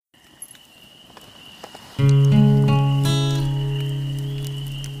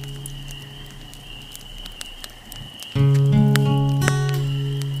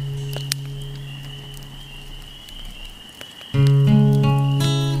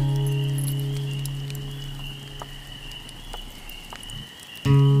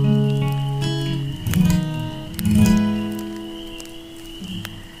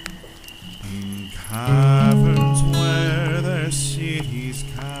Caverns where their cities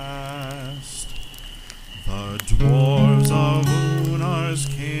cast, the dwarves of Unar's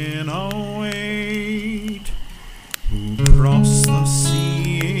kin await, who crossed the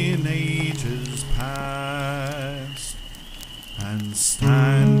sea in ages past, and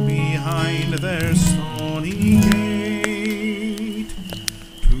stand behind their stony gate,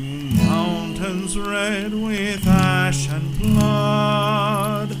 to mountains red with ash and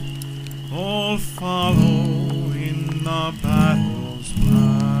blood, all follow in the battle's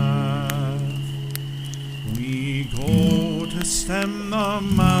path. We go to stem the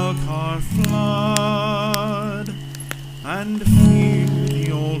Malkar flood, and fear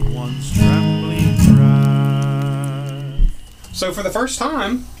the old one's trembling breath. So for the first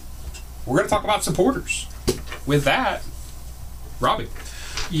time, we're going to talk about supporters. With that, Robbie.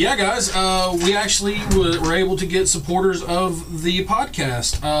 Yeah, guys, we actually were able to get supporters of the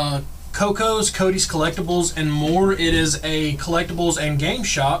podcast. Coco's, Cody's Collectibles, and More. It is a collectibles and game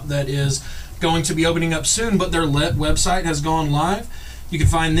shop that is going to be opening up soon, but their website has gone live. You can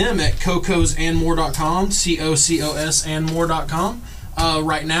find them at cocosandmore.com, cocosandmore.com.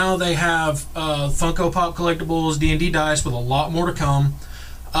 Right now they have Funko Pop collectibles, D&D dice, with a lot more to come.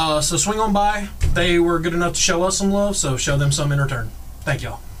 So swing on by. They were good enough to show us some love, so show them some in return. Thank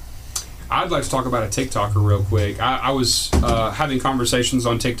y'all. I'd like to talk about a TikToker real quick. I was having conversations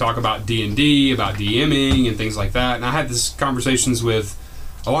on TikTok about D&D, about DMing, and things like that. And I had these conversations with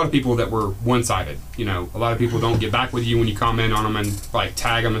a lot of people that were one-sided. You know, a lot of people don't get back with you when you comment on them and like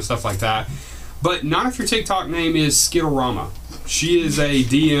tag them and stuff like that. But not if your TikTok name is Skittlorama. She is a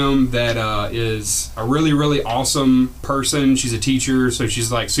DM that is a really, really awesome person. She's a teacher, so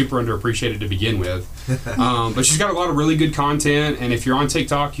she's like super underappreciated to begin with. But she's got a lot of really good content, and if you're on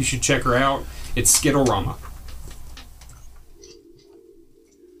TikTok, you should check her out. It's Skittlorama.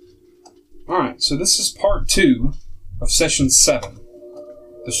 Alright, so this is part 2 of Session 7,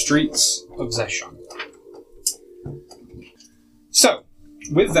 The Streets of Zeshon. So,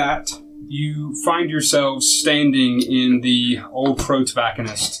 with that, you find yourselves standing in the old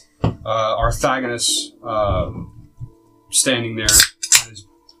protagonist, Arthagonus, standing there at his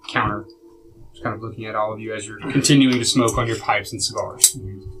counter, just kind of looking at all of you as you're continuing to smoke on your pipes and cigars.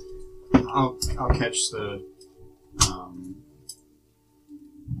 I'll catch the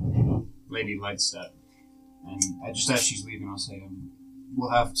Lady Lightstep, and just as she's leaving, I'll say,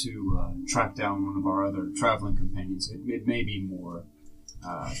 we'll have to track down one of our other traveling companions. It may be more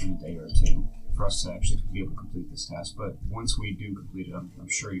in a day or two for us to actually be able to complete this task, but once we do complete it, I'm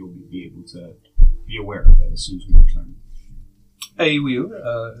sure you'll be able to be aware of it as soon as we return. I will.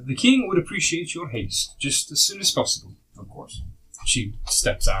 The king would appreciate your haste, just as soon as possible. Of course. She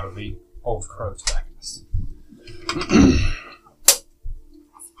steps out of the old protagonist.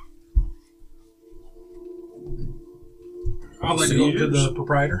 I'll let go to the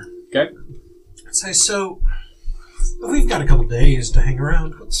proprietor. Okay. I'd say, so, we've got a couple days to hang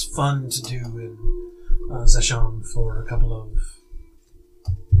around. What's fun to do in Zeshon for a couple of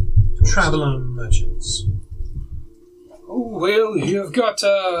traveling merchants? Oh, well, you've got,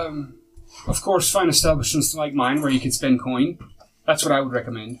 of course, fine establishments like mine where you can spend coin. That's what I would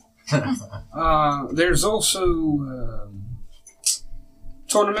recommend. There's also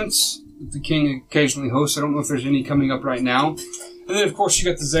tournaments that the king occasionally hosts. I don't know if there's any coming up right now. And then, of course, you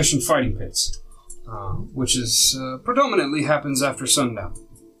got the Zeshon fighting pits, which is predominantly happens after sundown.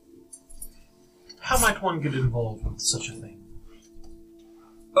 How might one get involved with such a thing?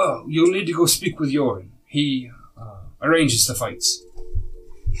 Oh, you'll need to go speak with Yorin. He arranges the fights.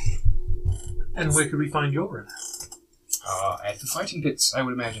 And where could we find Yorin? At the fighting pits, I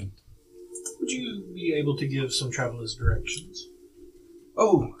would imagine. Would you be able to give some travelers directions?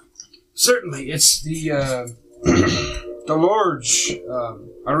 Oh, certainly. It's the the large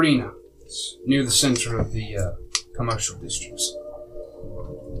arena. It's near the center of the commercial districts.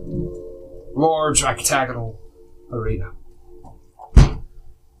 Large octagonal arena.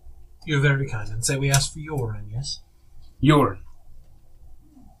 You're very kind. And say we asked for Yorin, yes? Yorin.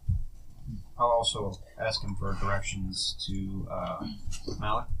 I'll also ask him for directions to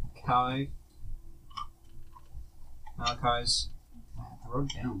Malachi's. I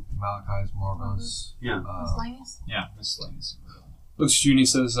wrote it down. Malachi's, Morgos. Yeah. Miscellaneous? Yeah, miscellaneous. Looks at you and he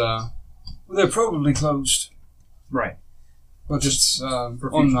says, They're probably closed. Right. But it's on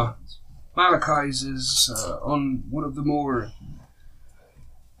the Malakai's is on one of the more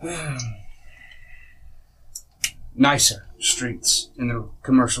nicer streets in the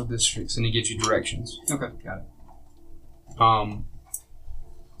commercial districts, and he gives you directions. Okay, got it.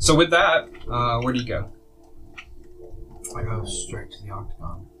 So with that, where do you go? I go straight to the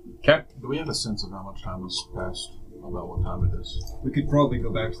Octagon. Okay. Do we have a sense of how much time has passed? About what time it is? We could probably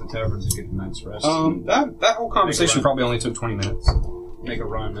go back to the taverns and get a night's rest. That whole conversation probably only took 20 minutes. Make a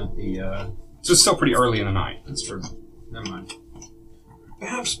run at the. So it's still pretty early in the night. That's true. Never mind.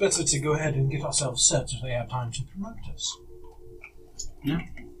 Perhaps better to go ahead and get ourselves set so they have time to promote us. Yeah.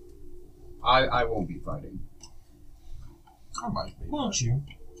 I won't be fighting. I might be. Won't you?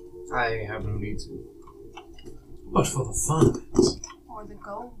 I have no need to. But for the fun. Or the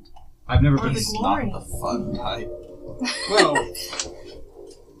gold. I've never Or been. the glory. Not the fun type. Well,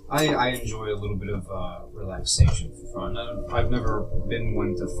 I enjoy a little bit of relaxation for fun. I've never been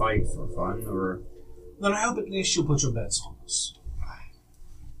one to fight for fun, or... Then I hope at least you'll put your bets on us.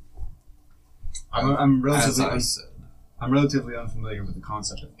 I'm As I relatively said. I'm relatively unfamiliar with the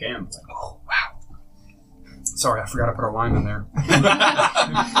concept of gambling. Oh, wow. Sorry, I forgot to put a lime in there.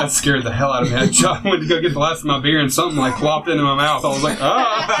 That scared the hell out of me. I went to go get the last of my beer and something like plopped into my mouth. I was like,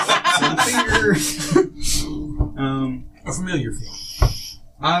 A familiar feeling.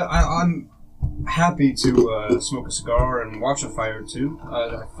 I'm happy to smoke a cigar and watch a fight or two.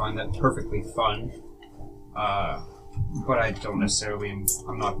 I find that perfectly fun. But I don't necessarily...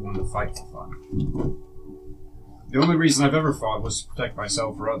 I'm not one to fight for fun. The only reason I've ever fought was to protect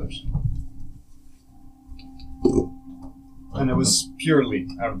myself or others. And it was purely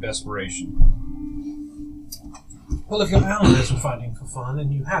out of desperation. Well, if your allies are fighting for fun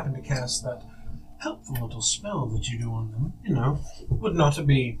and you happen to cast that helpful little spell that you do on them, would not it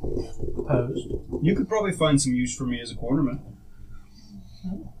be opposed? You could probably find some use for me as a cornerman.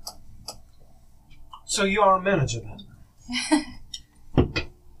 So you are a manager then?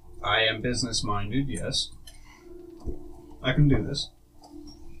 I am business-minded, yes. I can do this.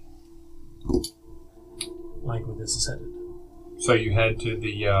 Like where this is headed. So you head to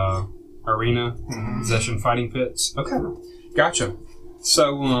the arena, possession fighting pits. Okay, gotcha.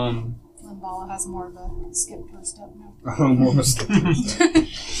 So, Limbala has more of a skip to her step now. more of a step.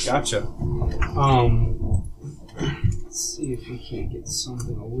 Gotcha. Let's see if we can't get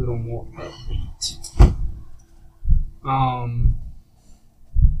something a little more upbeat.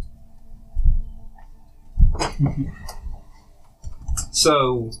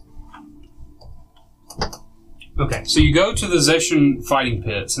 So, okay, so you go to the Zeshan fighting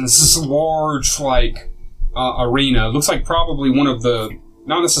pits, and it's this large, arena. It looks like probably one of the,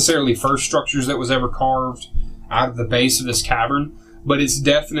 not necessarily first structures that was ever carved out of the base of this cavern, but it's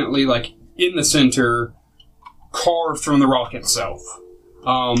definitely, in the center, carved from the rock itself.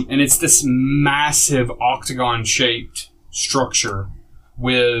 And it's this massive octagon-shaped structure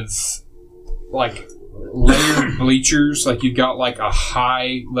with, layered bleachers. You've got, a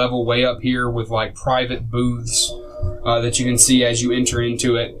high level way up here with, private booths that you can see as you enter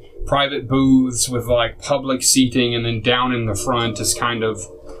into it. Private booths with, public seating, and then down in the front is kind of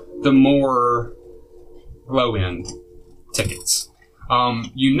the more low-end tickets.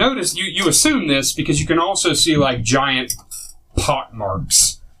 You notice, you assume this because you can also see, giant pot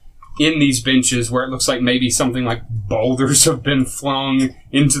marks in these benches where it looks like maybe something like boulders have been flung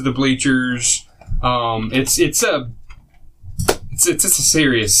into the bleachers. It's a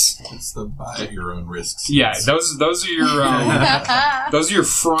serious. It's the buy at your own risks. Yeah, those are your those are your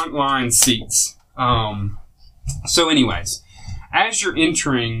front line seats. So, anyways, as you're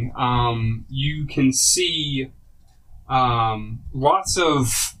entering, you can see lots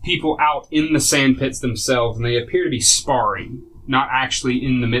of people out in the sand pits themselves, and they appear to be sparring, not actually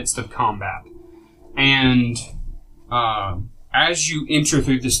in the midst of combat. And as you enter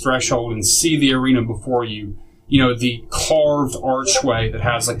through this threshold and see the arena before you, the carved archway that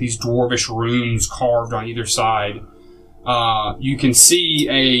has these dwarvish runes carved on either side, you can see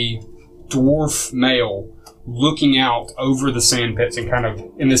a dwarf male looking out over the sand pits and kind of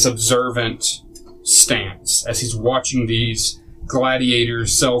in this observant stance as he's watching these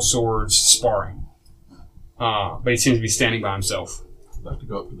gladiators sell swords sparring. But he seems to be standing by himself. I'd like to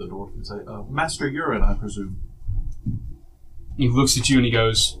go up to the dwarf and say, Master Urine, I presume. He looks at you and he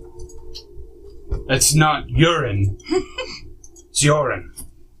goes, "It's not urine. It's urine."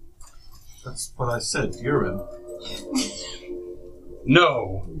 That's what I said, urine.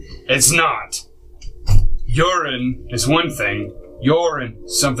 No, it's not. Urine is one thing. Urine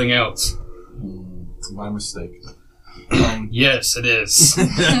something else. My mistake. Yes, it is. You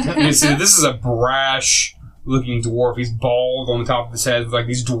can see this is a brash-looking dwarf. He's bald on the top of his head with like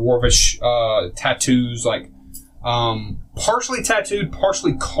these dwarvish tattoos, like partially tattooed,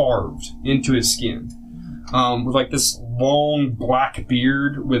 partially carved into his skin. With like this long black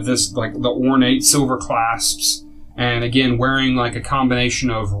beard with this like the ornate silver clasps, and again wearing like a combination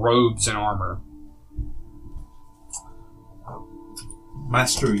of robes and armor.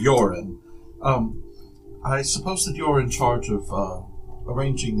 Master Yorin, I suppose that you're in charge of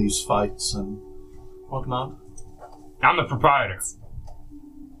arranging these fights and whatnot. I'm the proprietor.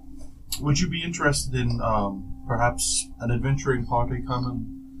 Would you be interested in perhaps an adventuring party come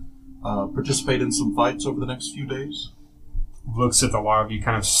and participate in some fights over the next few days? Looks at the lot of you,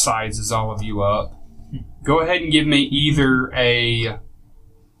 kind of sizes all of you up. Go ahead and give me either a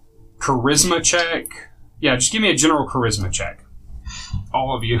charisma check. Yeah, just give me a general charisma check.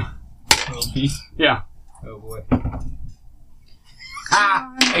 All of you. Yeah. Oh boy.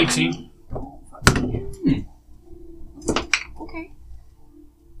 18. Okay.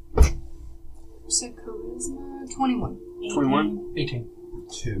 So charisma 21. 21? 18.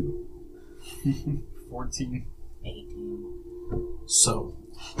 2. 14. 18. So,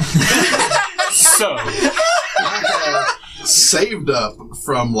 saved up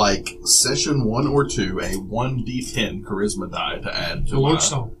from like session 1 or 2 a 1d10 charisma die to add to The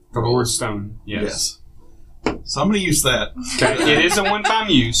Lordstone. The Lordstone. Yes. So I'm going to use that. Okay. It is a one-time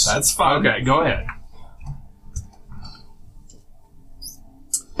use. That's fine. Okay, go ahead.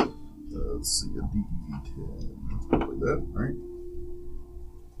 Let's see, a d10. Like that, right?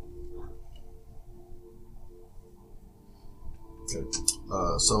 Okay.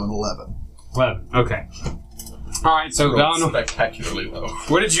 So an 11. 11. Okay. All right, so Valinor, Spectacularly low.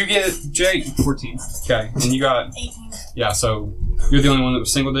 what did you get, Jake? 14. Okay, and you got... 18. Yeah, so you're the only one that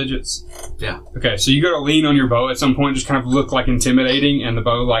was single digits? Yeah. Okay, so you go to lean on your bow at some point, just kind of look like intimidating, and the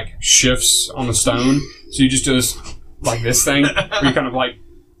bow like shifts on the stone. So you just do this, like this thing, where you kind of like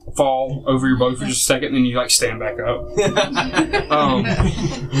fall over your bow for just a second, and then you like stand back up.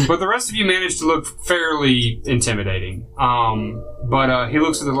 But the rest of you managed to look fairly intimidating. But he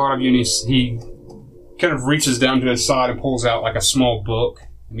looks at a lot of you, and he kind of reaches down to his side and pulls out like a small book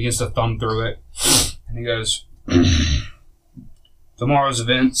and begins to thumb through it. And he goes, tomorrow's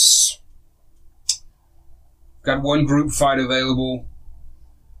events. Got one group fight available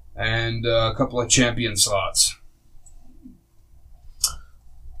and a couple of champion slots.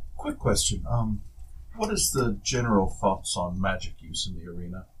 Quick question. What is the general thoughts on magic use in the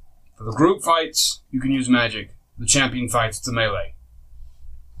arena? For the group fights, you can use magic. The champion fights, it's a melee.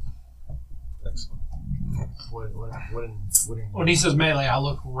 Excellent. When he says melee, I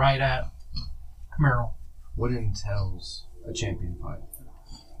look right at Merrill. What entails a champion fight?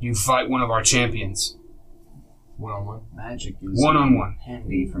 You fight one of our champions. One-on-one? Magic is One-on-one.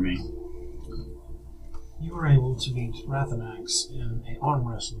 handy for me. You were able to beat Rathanax in an arm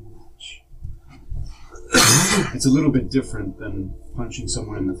wrestling match. It's a little bit different than punching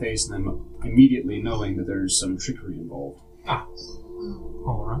someone in the face and then immediately knowing that there's some trickery involved.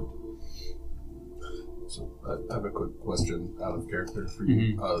 All right. So I have a quick question out of character for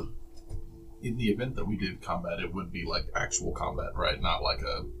you. In the event that we did combat, it would be like actual combat, right? Not like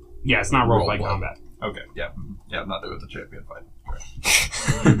a... Yeah, it's not roleplay Roleplay. combat. Okay, yeah. Yeah, I'm not doing the champion fight.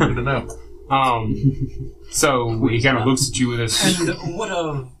 Right. Good to know. So he kind of looks at you with this. And what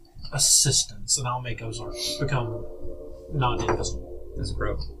of assistance? And I'll make Ozark become not invisible. As a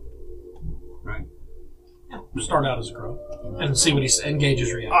crow. Right? Yeah, start out as a crow and see what he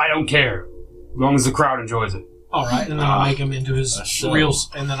engages reaction. I don't care, as long as the crowd enjoys it. All right, and then I'll make him into his show. real,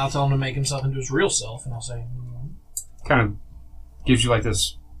 and then I'll tell him to make himself into his real self, and I'll say, Kind of gives you like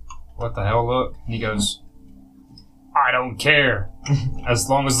this, what the hell look, and he goes, I don't care, as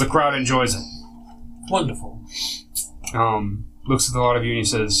long as the crowd enjoys it. "Wonderful." Looks at a lot of you and he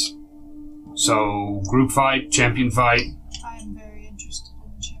says, so, group fight, champion fight. I am very interested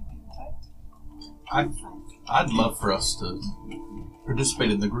in the champion fight. I'd love for us to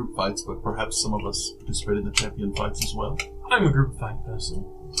participate in the group fights, but perhaps some of us participate in the champion fights as well. I'm a group fight person.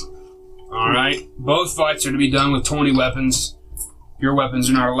 Alright, both fights are to be done with 20 weapons. Your weapons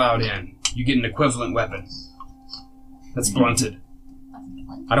are not allowed in. You get an equivalent weapon. That's blunted.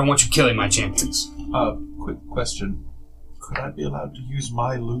 I don't want you killing my champions. Quick question. Could I be allowed to use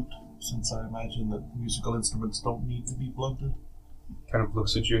my lute, since I imagine that musical instruments don't need to be blunted? Kind of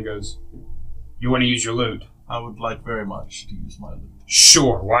looks at you and goes, you want to use your lute? I would like very much to use my lute.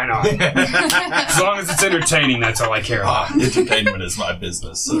 Sure, why not? As long as it's entertaining, that's all I care about. Entertainment is my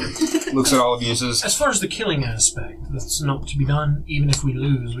business. So. Looks at all of you and says, As far as the killing aspect, that's not to be done. Even if we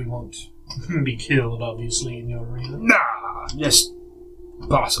lose, we won't Be killed, obviously, in your arena. Nah, just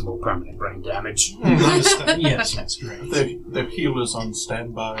possible permanent brain damage. I understand. Yes, great. Their healers on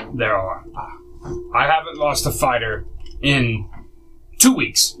standby. There are. I haven't lost a fighter in 2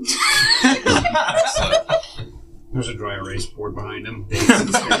 weeks. There's a dry erase board behind him.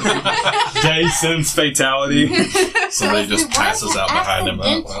 Day since fatality. Somebody just passes out behind him. Oh,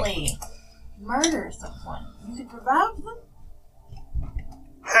 well. Accidentally murder someone. You could revive them?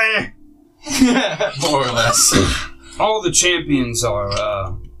 More or less. All the champions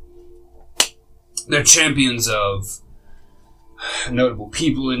are, they're champions of notable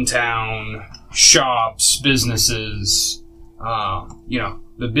people in town, shops, businesses,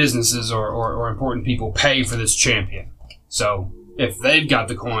 the businesses or important people pay for this champion. So, if they've got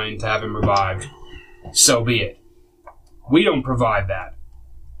the coin to have him revived, so be it. We don't provide that.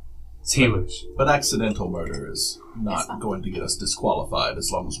 It's healers. But accidental murder is not going to get us disqualified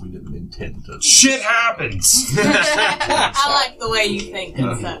as long as we didn't intend to. Shit happens! I like the way you think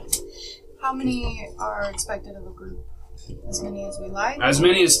and stuff. How many are expected of a group? As many as we like? As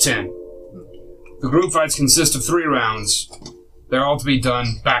many as 10. The group fights consist of 3 rounds. They're all to be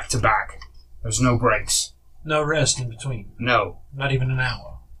done back to back. There's no breaks. No rest in between. No. Not even an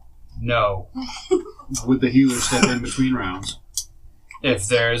hour. No. Would the healer step in between rounds? If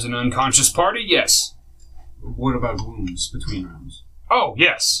there's an unconscious party, yes. What about wounds between rounds? Oh,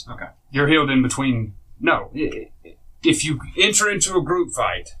 yes. Okay. You're healed in between. No. If you enter into a group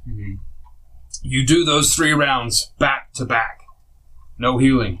fight, you do those 3 rounds back to back. No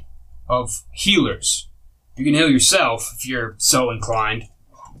healing. Of healers. You can heal yourself if you're so inclined,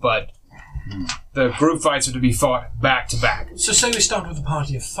 but the group fights are to be fought back to back. So say we start with a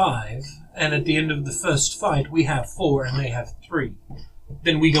party of 5, and at the end of the first fight we have 4 and they have 3.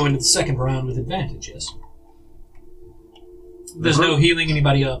 Then we go into the second round with advantage, yes? There's no healing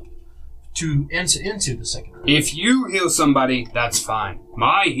anybody up to enter into the second round. If you heal somebody, that's fine.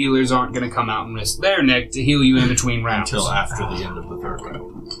 My healers aren't going to come out and risk their neck to heal you in between rounds. Until after the end of the third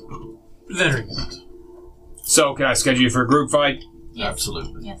round. Very good. So, can I schedule you for a group fight? Yes.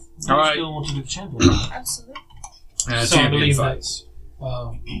 Absolutely. Yes. All You right. still want to do the champion fight? Absolutely. And a So I champion believe fight.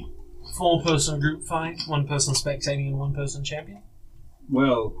 that 4-person group fight, 1 person spectating and 1 person champion?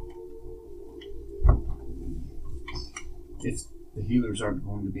 Well, if the healers aren't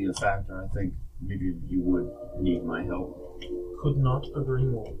going to be a factor, I think maybe you would need my help. Could not agree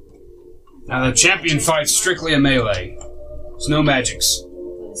more. Now, the champion fight's strictly a melee. There's no magics.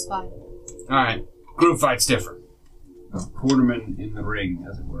 That is fine. Alright. Group fight's different. A quarterman in the ring,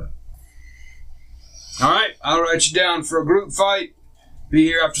 as it were. Alright, I'll write you down for a group fight. Be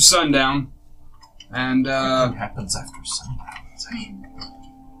here after sundown. And, What happens after sundown?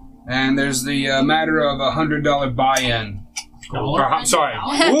 and there's the matter of $100 buy-in. Dollar? I'm sorry.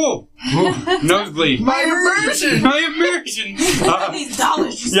 Ooh! Nosebleed. My immersion! My immersion! These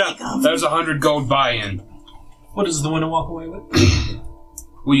dollars you Yeah, speak of. there's 100 gold buy-in. What does the winner walk away with?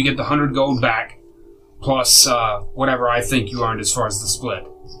 Well, you get the 100 gold back, plus whatever I think you earned as far as the split.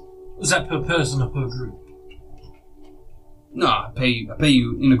 Is that per person or per group? No, I pay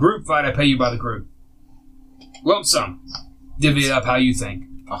you in a group fight. I pay you by the group. Lump sum. Divvy it up how you think.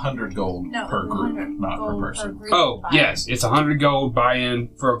 100 gold No, per group, 100 not per gold person. group Oh, buy. yes, it's 100 gold buy-in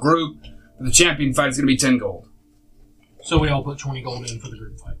for a group. For the champion fight, it's going to be 10 gold. So we all put 20 gold in for the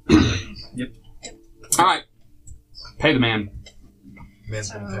group fight. All right, pay the man.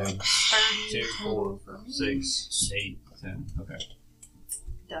 Man's So, been paid. 30 total for me. 6, 8, 10. Okay.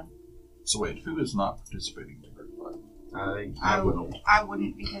 Done. So wait, who is not participating in the group fight? I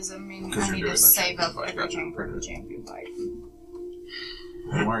wouldn't because, I mean, Because I you're need doing to the save up champion fight, everything gotcha. for the champion fight.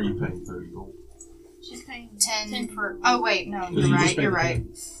 Then why are you paying 30 gold? She's paying 10 for... Oh, wait, no, Because you're you just right, paid you're the right.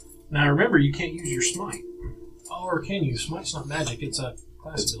 10. Now remember, you can't use your smite. Or can you? Smite's not magic, it's a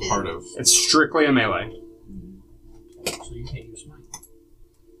class It's ability. part of. It's strictly a melee. So you can't use smite.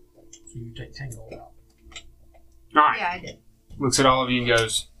 So you take 10 gold out. All right, Yeah, I did. looks at all of you and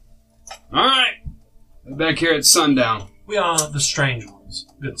goes, all right, back here at sundown. We are the strange ones,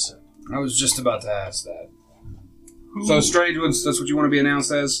 good sir. I was just about to ask that. So, strange ones, that's what you want to be announced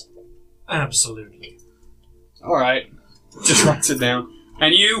as? Absolutely. All right. Just writes it down.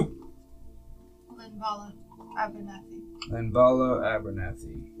 And you? Linvala Abernathy. Linvala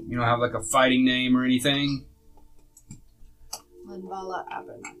Abernathy. You don't have like a fighting name or anything? Linvala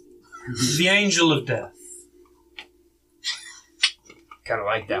Abernathy. The Angel of Death. Kind of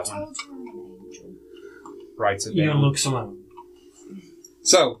like that I one. told you I'm an angel. Writes it Ian down. looks alone.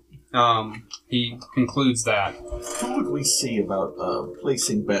 So, he concludes that. How would we see about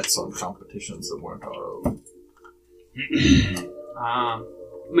placing bets on competitions that weren't our own?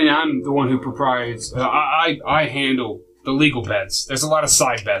 I mean, I'm the one who provides. I handle the legal bets. There's a lot of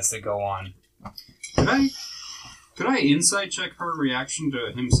side bets that go on. Could I insight check her reaction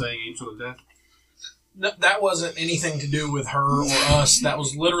to him saying Angel of Death? No, that wasn't anything to do with her or us. That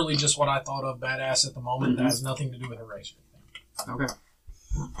was literally just what I thought of badass at the moment. That has nothing to do with her race or anything.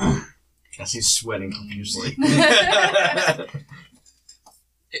 Okay. Guess he's sweating profusely.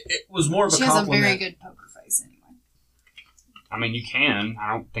 It was more of a She has a compliment. very good poker face, anyway. I mean, you can. I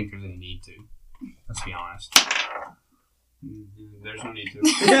don't think there's any need to. Let's be honest. There's no need to.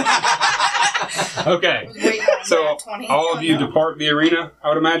 Okay. So, all of you depart the arena, I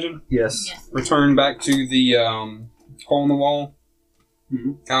would imagine? Yes. Yeah. Return back to the hole in the wall.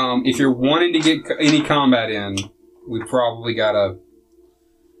 If you're wanting to get any combat in, we probably gotta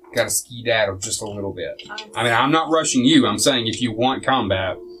skedaddle just a little bit. I mean, I'm not rushing you. I'm saying if you want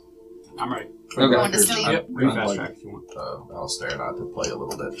combat. I'm ready. Okay. Want to sleep? Yep. Bring fast track if you want. Alistair and I to play a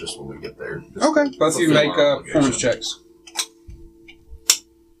little bit just when we get there. Just Okay. Both of you fulfill make our performance obligation. checks.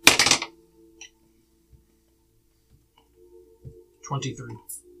 23.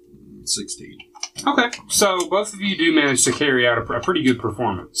 16. Okay. So, both of you do manage to carry out a pretty good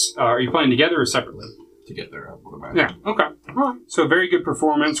performance. Are you playing together or separately? To get there, I would imagine. Yeah, okay. All right. So, very good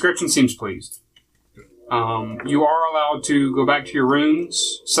performance. Gretchen seems pleased. You are allowed to go back to your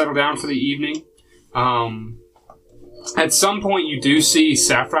rooms, settle down for the evening. At some point, you do see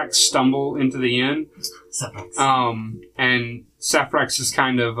Saphrax stumble into the inn. And Saphrax is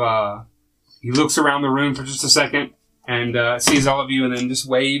kind of, he looks around the room for just a second and sees all of you and then just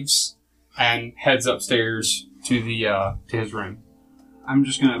waves and heads upstairs to the to his room. I'm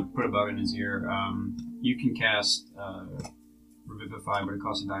just gonna put a bug in his ear. You can cast Revivify, but it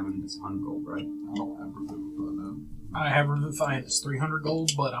costs a diamond. It's 100 gold, right? I don't have Revivify now. I have Revivify and it's 300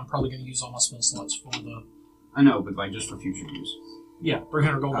 gold, but I'm probably going to use all my spell slots for the... I know, but like just for future use. Yeah,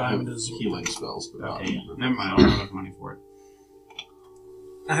 300 gold I diamond have is... healing spells, but not Okay, yeah. Revivify. Never mind. I don't have enough money for it.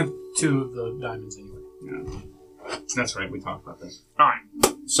 I have 2 of the diamonds anyway. Yeah. That's right. We talked about this. All right.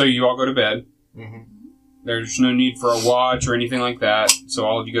 So, you all go to bed. Mm-hmm. There's no need for a watch or anything like that. So,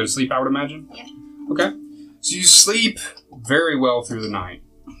 all of you go to sleep, I would imagine? Yeah. Okay. So, you sleep very well through the night.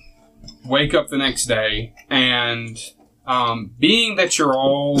 Wake up the next day, and being that you're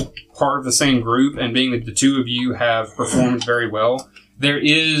all part of the same group, and being that the two of you have performed very well, there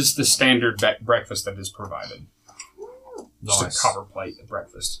is the standard breakfast that is provided. Just a copper plate of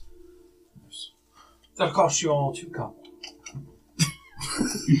breakfast. That'll cost you all 2 copper.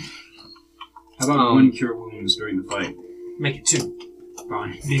 How about one cure wounds during the fight? Make it 2.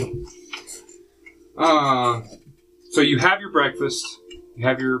 Fine. Deal. So you have your breakfast, you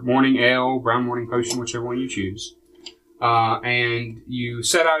have your morning ale, brown morning potion, whichever one you choose, and you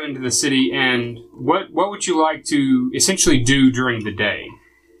set out into the city. And what would you like to essentially do during the day?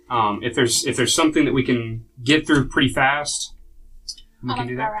 If there's something that we can get through pretty fast, we can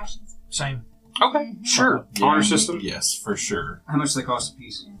do that. Rations. Same. Okay, sure. Yeah. Honor system. Yes, for sure. How much do they cost a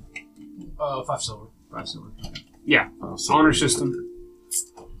piece? 5 silver. 5 silver. Yeah, So honor system.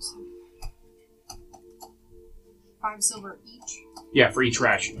 5 silver each. Yeah, for each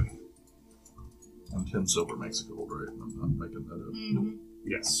ration. And 10 silver makes a gold, right? I'm not making that up. Mm-hmm.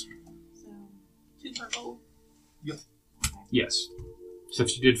 Yes. So 2 per gold. Yes. So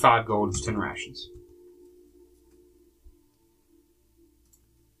if you did 5 gold, it's 10 rations.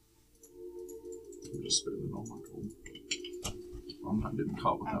 I'm just spending all my gold. I'm not getting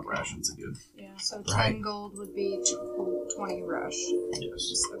caught without rations again. Yeah. So 10 Right. gold would be 20 rush. Yes.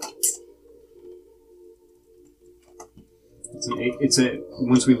 It's a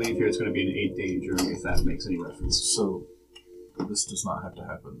once we leave here, it's going to be an 8-day journey. If that makes any reference. So, this does not have to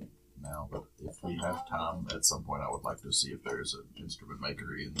happen now, but if we have time, at some point I would like to see if there's an instrument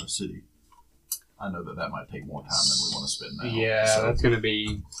maker in the city. I know that might take more time than we want to spend now. Yeah, so, that's going to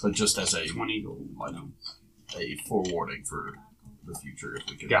be but just as a 20 gold. like a forewarning for the future, if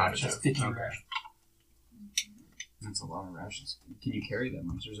we can. Gotcha. manage it. 50 Okay. rations. That's a lot of rations. Can you carry that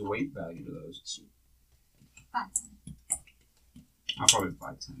much? There's a weight value to those. 5. I'll probably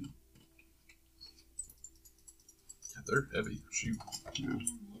buy 10. Yeah, they're heavy. Shoot, Yeah.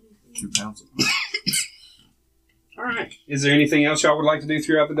 2 pounds. all right. Is there anything else y'all would like to do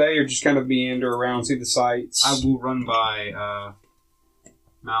throughout the day, or just kind of meander around, see the sights? I will run by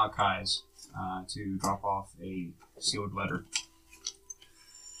Malachi's to drop off a sealed letter.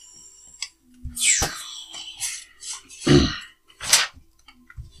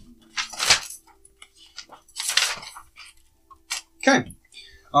 Okay.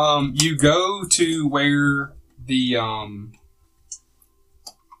 You go to where the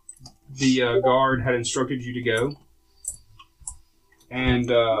guard had instructed you to go, And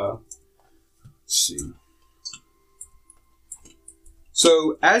let's see.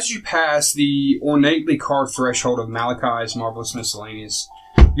 So, as you pass the ornately carved threshold of Malachi's Marvelous Miscellaneous,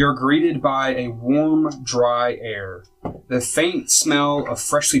 you're greeted by a warm, dry air, the faint smell of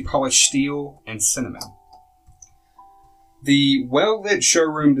freshly polished steel and cinnamon. The well-lit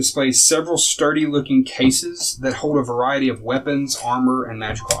showroom displays several sturdy-looking cases that hold a variety of weapons, armor, and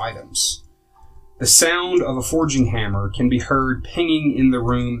magical items. The sound of a forging hammer can be heard pinging in the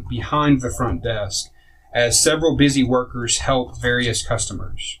room behind the front desk, as several busy workers help various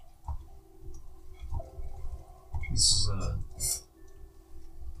customers. This is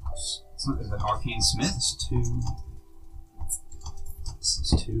an Arcane Smith? This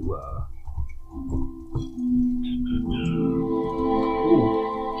is too,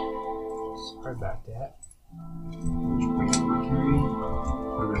 Sorry about that. Mercury?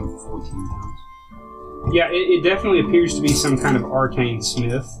 114 pounds. Yeah, it definitely appears to be some kind of arcane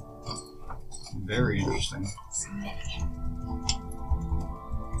smith. Very interesting.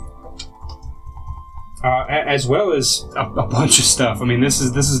 As well as a bunch of stuff. I mean, this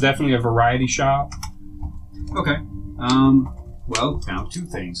is definitely a variety shop. Okay. Well, now two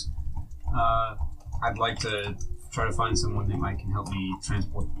things. I'd like to try to find someone that can help me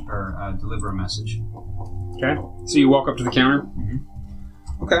transport or deliver a message. Okay. So you walk up to the counter. Mm-hmm.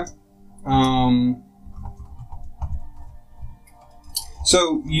 Okay.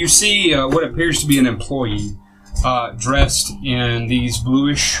 So you see what appears to be an employee dressed in these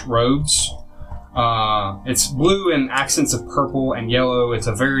bluish robes. It's blue and accents of purple and yellow. It's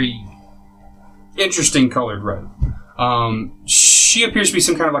a very interesting colored robe. She appears to be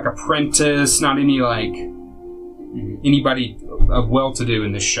some kind of like apprentice, not any like anybody of well-to-do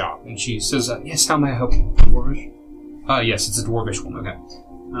in this shop. And she says, "Yes, how may I help you?" Dwarvish? Yes, it's a dwarvish woman. Okay.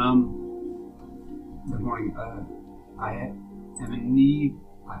 Good morning. I am in need.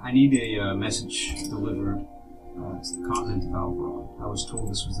 I need a message delivered to the continent of Alvaron. I was told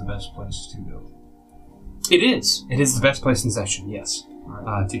this was the best place to go. It is. It is the best place in Session. Yes.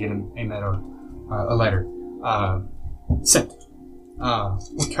 Right. To get a letter sent.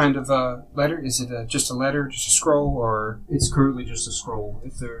 What kind of letter? Is it just a letter, just a scroll, or? It's currently just a scroll.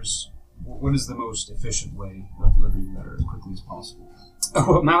 What is the most efficient way of delivering a letter as quickly as possible? Oh,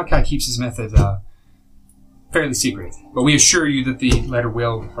 well, Malachi keeps his method fairly secret, but we assure you that the letter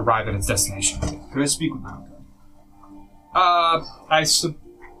will arrive at its destination. Could I speak with Malachi? I suppose.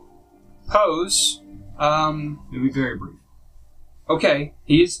 It'll be very brief. Okay,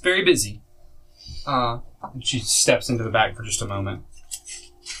 he is very busy. And she steps into the back for just a moment.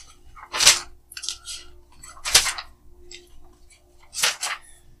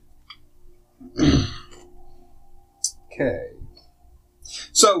 Okay.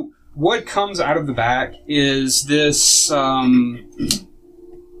 So, what comes out of the back is this,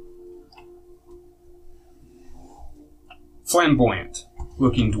 flamboyant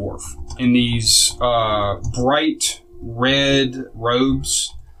looking dwarf in these, bright red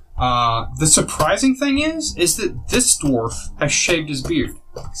robes. The surprising thing is that this dwarf has shaved his beard.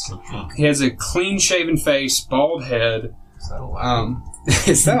 He has a clean-shaven face, bald head. Is that allowed?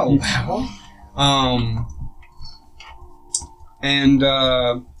 Is that allowed? And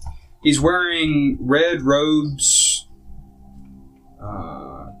he's wearing red robes.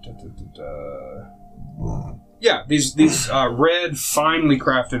 Yeah, these red, finely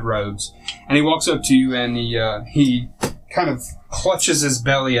crafted robes. And he walks up to you and he kind of clutches his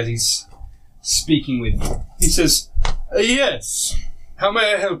belly as he's speaking with you. He says, "Yes, how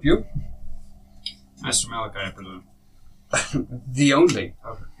may I help you?" Master Malachi, I presume. The only.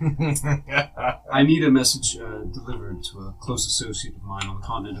 Okay. I need a message delivered to a close associate of mine on the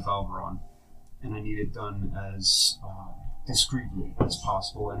continent of Alvaron, and I need it done as discreetly as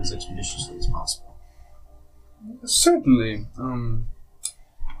possible and as expeditiously as possible. Certainly. And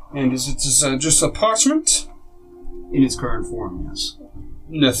is it just a parchment? In its current form, yes.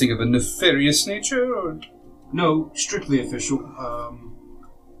 Nothing of a nefarious nature, or? No, strictly official.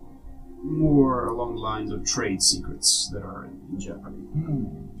 More along the lines of trade secrets that are in jeopardy.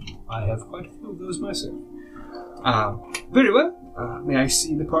 I have quite a few of those myself. Very well. May I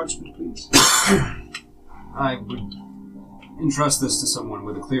see the parchment, please? I would entrust this to someone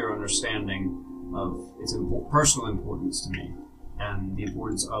with a clear understanding of its personal importance to me and the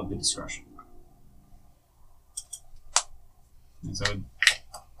importance of the discretion. And so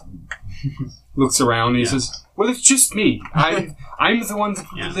looks around and he Yeah. says, "Well, it's just me. I'm the one that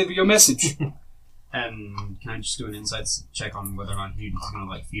will deliver your message." And can I just do an insights check on whether or not he's going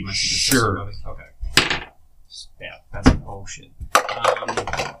to feed my secrets Sure. to somebody? Okay. Yeah, that's bullshit. Damn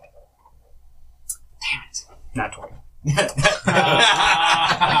it. Not 20.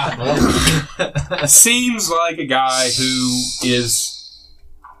 Seems like a guy who is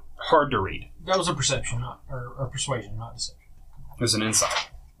hard to read. That was a perception, or persuasion, not deception. It was an insight.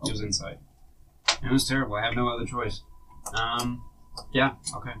 It was insight. It was terrible. I have no other choice. Yeah,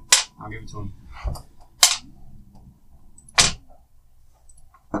 okay. I'll give it to him.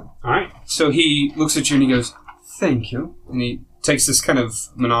 Alright, so he looks at you and he goes, thank you. And he takes this kind of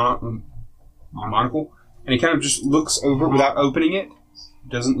monocle, and he kind of just looks over it without opening it.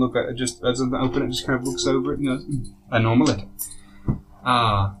 Doesn't look at it, just doesn't open it, just kind of looks over it and goes, a normal letter.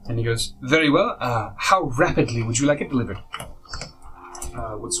 And he goes, very well, how rapidly would you like it delivered?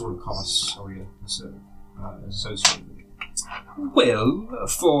 What sort of costs are we associated with? Well,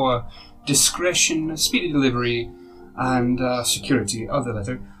 for discretion, speedy delivery, and security of the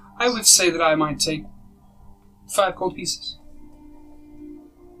letter, I would say that I might take 5 gold pieces.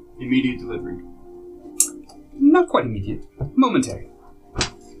 Immediate delivery. Not quite immediate. Momentary.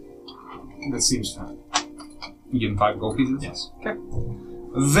 That seems fine. You give him 5 gold pieces? Yes. Okay.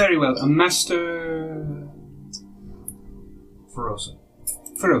 Very well. A Master... Ferosa.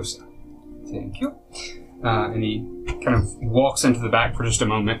 Ferosa. Thank you. And he kind of walks into the back for just a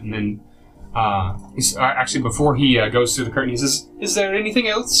moment, and then he's actually, before he goes through the curtain, he says, is there anything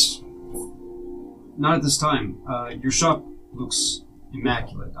else? Not at this time. Your shop looks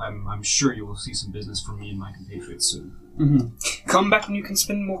immaculate. I'm sure you will see some business from me and my compatriots soon. Mm-hmm. Come back and you can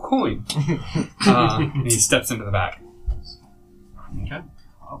spend more coin. And he steps into the back. Okay.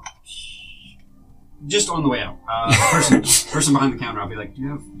 Just on the way out, person behind the counter, I'll be like, do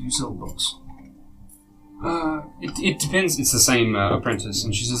you sell books? It depends. It's the same apprentice,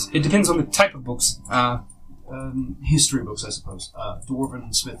 and she says, it depends on the type of books. History books, I suppose.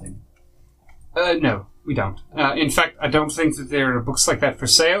 Dwarven smithing. No, we don't. In fact, I don't think that there are books like that for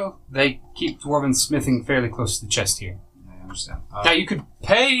sale. They keep dwarven smithing fairly close to the chest here. I understand. Now, you could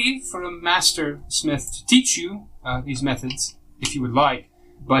pay for a master smith to teach you these methods, if you would like,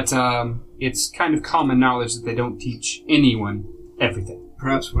 but it's kind of common knowledge that they don't teach anyone everything.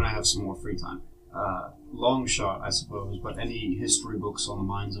 Perhaps when I have some more free time. Long shot, I suppose, but any history books on the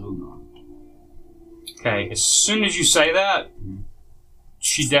mines of Unar. Okay, as soon as you say that,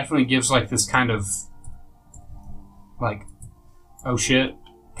 she definitely gives like this kind of like, oh shit,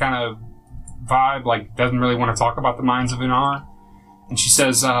 kind of vibe, like doesn't really want to talk about the mines of Unar. And she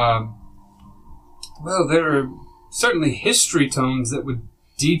says, well, there are certainly history tomes that would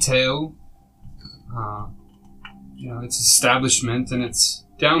detail, its establishment and its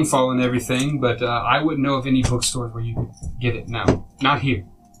downfall and everything, but I wouldn't know of any bookstores where you could get it. No, not here.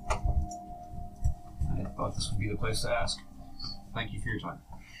 I thought this would be the place to ask. Thank you for your time.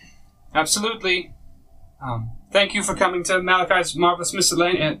 Absolutely. Thank you for coming to Malachi's Marvelous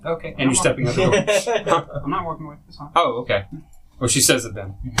Miscellany. Okay, and you're stepping out the door. I'm not walking away. It's fine. Oh, okay. Well, she says it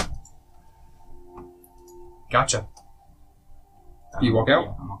then. Gotcha. You walk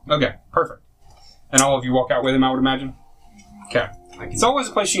out? Yeah, okay, perfect. And all of you walk out with him, I would imagine? Okay. It's always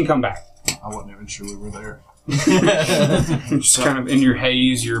a place you can come back. I wasn't even sure we were there. Just kind of in your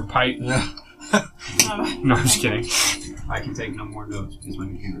haze, your pipe. Yeah. No, I'm just kidding. I can take no more notes because my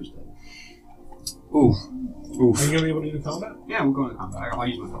computer's dead. Oof. Are you going to be able to do combat? Yeah, we'll go into combat. I'll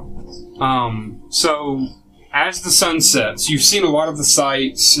use my phone. So, as the sun sets, you've seen a lot of the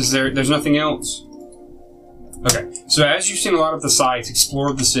sights. There's nothing else? Okay. So, as you've seen a lot of the sights,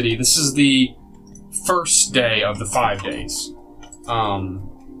 explored the city, this is the first day of the 5 days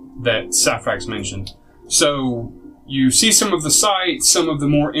that Saphrax mentioned. So, you see some of the sights, some of the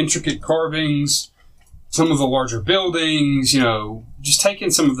more intricate carvings, some of the larger buildings, just take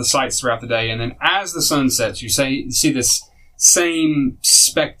in some of the sights throughout the day, and then as the sun sets, you see this same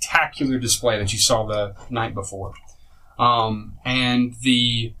spectacular display that you saw the night before. And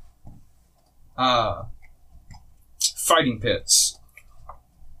the fighting pits.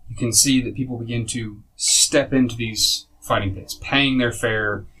 You can see that people begin to step into these fighting pits, paying their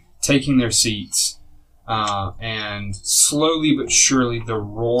fare, taking their seats, and slowly but surely the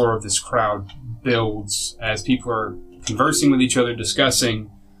roar of this crowd builds as people are conversing with each other, discussing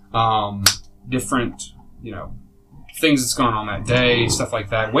different, things that's going on that day, stuff like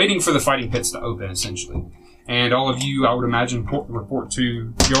that, waiting for the fighting pits to open, essentially. And all of you, I would imagine, report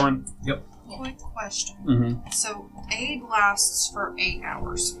to Bjorn. Yep. Quick question. Mm-hmm. So, aid lasts for 8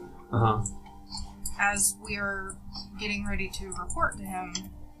 hours. Uh-huh. As we are getting ready to report to him,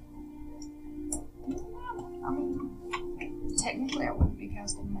 I mean, technically I wouldn't be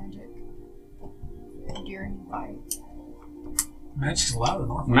casting magic during the fight. Magic's allowed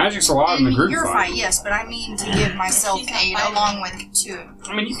in our fight. Magic's allowed in the group your fight. fight, yes, but I mean to give myself aid along with two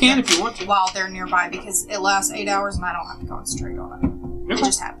I mean, you can if you want to. while they're nearby because it lasts 8 hours and I don't have to concentrate on it. It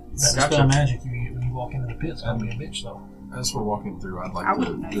just happens. That's Gotcha. spell magic you get when you walk into the pits. Gonna be a bitch though. As we're walking through, I'd I like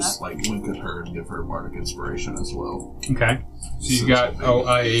wouldn't to know just that. like wink at her and give her bardic inspiration as well. Okay. So you got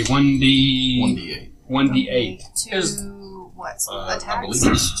a 1d... 1d8. 1d8. To Is- what? I Attacks?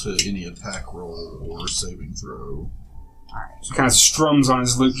 believe it's to any attack roll or saving throw. Alright. So kind of strums on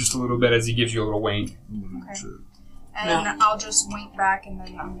his lute just a little bit as he gives you a little wink. Okay. Sure. And I'll just wink back and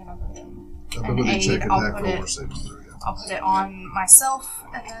then I'm gonna put in Ability aid, check, I'll attack put roll, it- or saving throw. Yeah. I'll put it on myself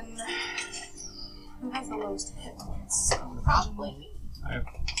and then who has the lowest hit points? Probably me.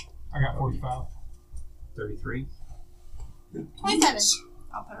 I got 45. 33. 27.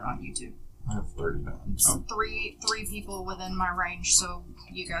 I'll put it on you two. I have 39. Oh. Three people within my range, so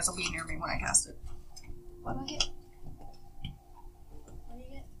you guys will be near me when I cast it. What do I get?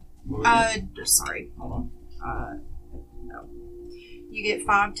 What do you get? Sorry, hold on. No. You get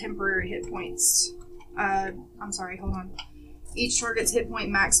 5 temporary hit points. I'm sorry, hold on. Each target's hit point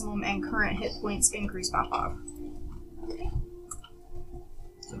maximum and current hit points increase by 5.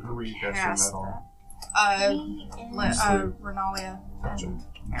 So who were you casting Cast that on? Renalia. Gotcha.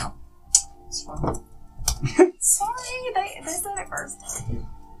 Yeah. It's fine. Sorry, they said it first.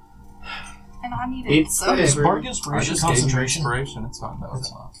 And I needed It's it, so. Is bardic I inspiration just gave you concentration? inspiration. It's fine. No,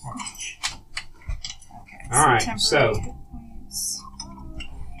 it's not. Okay, Alright, temporary so- hit points.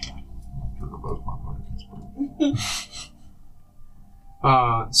 Those are both my bardic inspiration.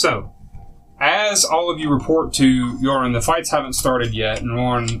 So, as all of you report to Yoran, the fights haven't started yet, and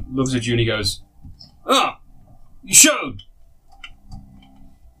Yoran looks at you and he goes, "Oh, you showed."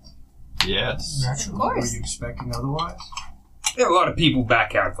 Yes. Naturally. Of course. Were you expecting otherwise? There are a lot of people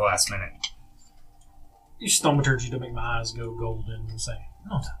back out at the last minute. Use thaumaturgy to make my eyes go golden and say,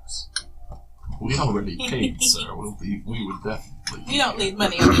 "No, Thomas." We already paid, sir. We would definitely. You don't leave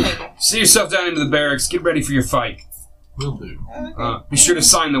money on the table. See yourself down into the barracks. Get ready for your fight. Will do. Be sure to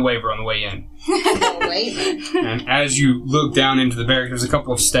sign the waiver on the way in. No way, man. And as you look down into the barracks, there's a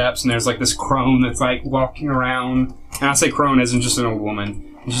couple of steps, and there's like this crone that's like walking around. And I say crone as in just an old woman.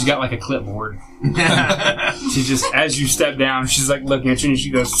 And she's got like a clipboard. She just, as you step down, she's like looking at you and she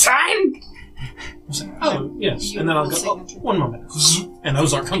goes, "Sign!" I say, "Oh, yes." And then I'll go, Beautiful "Oh, signature. one moment." And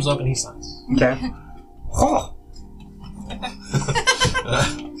Ozark comes up and he signs. Okay. Oh,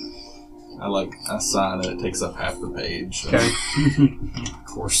 I sign it. It takes up half the page. okay. Of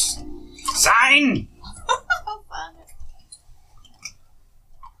course. Sign! I'll find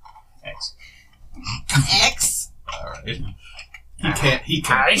X. it. X. All right. He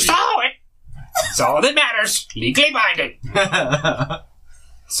can't. I read. saw it. It's all that matters. Legally binding.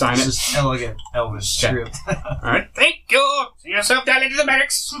 Sign It's it. just elegant Elvis script. Alright, thank you. See yourself down into the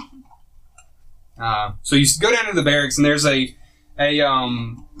barracks. So you go down into the barracks, and there's a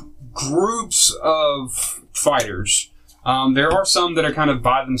groups of fighters. There are some that are kind of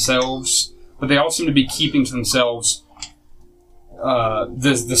by themselves, but they all seem to be keeping to themselves.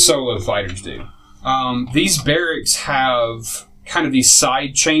 The solo fighters do. These barracks have kind of these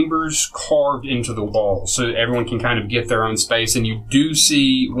side chambers carved into the wall, so that everyone can kind of get their own space, and you do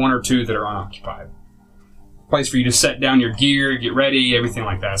see one or two that are unoccupied. Place for you to set down your gear, get ready, everything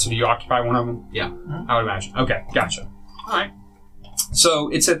like that. So do you occupy one of them? Yeah. I would imagine. Okay, gotcha. Alright. So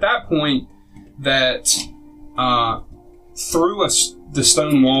it's at that point that through the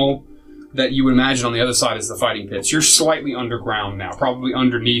stone wall that you would imagine on the other side is the fighting pits, you're slightly underground now, probably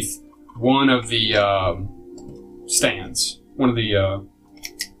underneath one of the stands. One of the,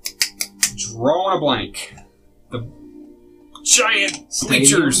 drawing a blank. The giant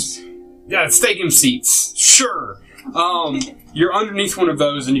bleachers. Yeah, stadium seats. Sure. You're underneath one of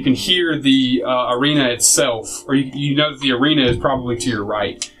those, and you can hear the arena itself, or you know that the arena is probably to your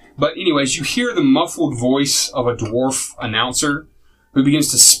right. But anyways, you hear the muffled voice of a dwarf announcer who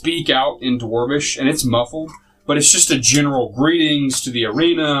begins to speak out in Dwarvish, and it's muffled, but it's just a general greetings to the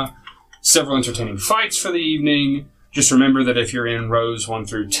arena, several entertaining fights for the evening. Just remember that if you're in rows 1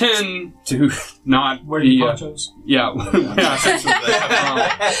 through 10, to not Where the... the ponchos? yeah, yeah,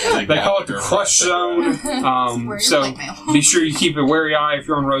 essentially. They call it the crush zone. Wear your So blackmail. be sure you keep a wary eye if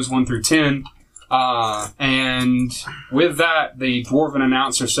you're on rows 1 through 10. And with that, the dwarven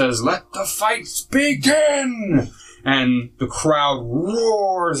announcer says, "Let the fights begin!" And the crowd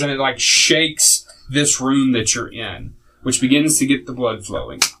roars, and it like shakes this room that you're in, which begins to get the blood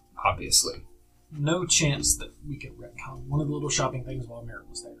flowing, obviously. No chance that we could retcon one of the little shopping things while Merritt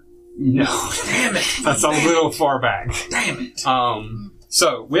was there. No. Damn it! That's a little far back. Damn it!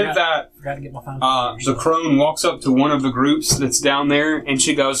 So, with that, Forgot to get my phone. the crone walks up to one of the groups that's down there, and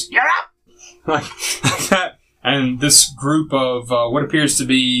she goes, "You're up!" like that. And this group of what appears to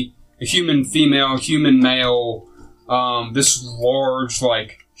be a human female, human male, this large,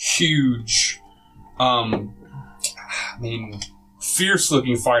 like, huge,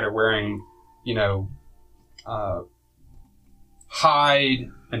 fierce-looking fighter wearing, hide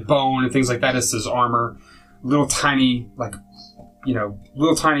and bone and things like that as his armor. Little tiny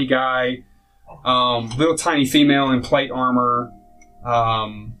guy, little tiny female in plate armor.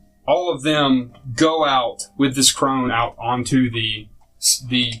 All of them go out with this crone out onto the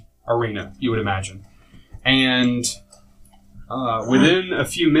arena, you would imagine. And within a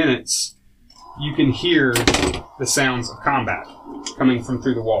few minutes, you can hear the sounds of combat coming from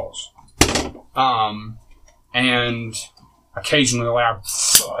through the walls. And occasionally a loud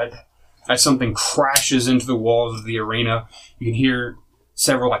thud as something crashes into the walls of the arena. You can hear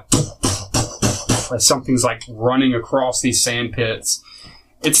several, as something's, running across these sand pits.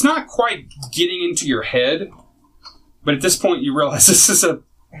 It's not quite getting into your head, but at this point you realize this is a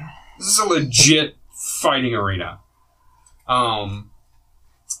legit fighting arena.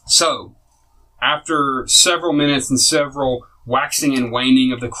 So, after several minutes and several waxing and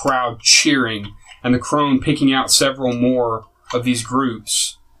waning of the crowd cheering, and the crone picking out several more of these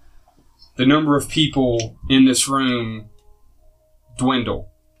groups, the number of people in this room dwindle.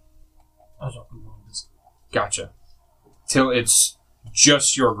 Gotcha. Till it's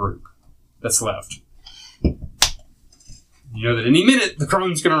just your group that's left. You know that any minute the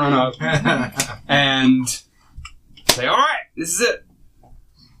crone's going to run up and say, "All right, this is it."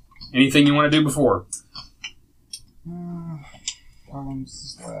 Anything you want to do before? How long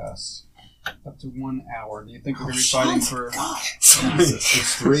does this last? Up to 1 hour. Do you think we're going to be fighting for...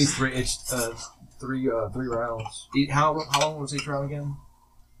 It's three rounds. How long was each round again?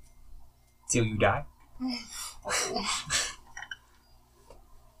 Till you die.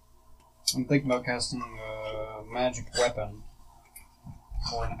 I'm thinking about casting a magic weapon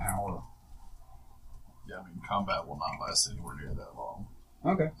for an hour. Yeah, combat will not last anywhere near that long.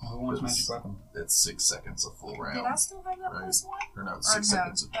 Okay. Who wants magic weapon? It's 6 seconds a full round. Did I still have that Right. +1? Or no, it's Or 6 no,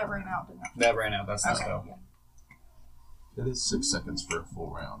 seconds. that ran out, didn't it? That ran out. That's the Okay. spell. Yeah. It is 6 seconds for a full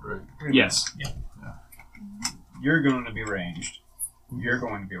round, right? Yes. You're going to be ranged. You're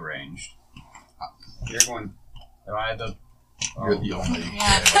going to be ranged. You're going... If I had to... You're the only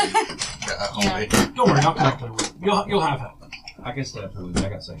Yeah. guy, only. Don't worry, I'll connect it. You'll have help. I can step through it. I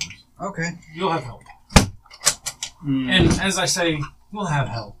got savings. Okay. You'll have help. And as I say, you'll have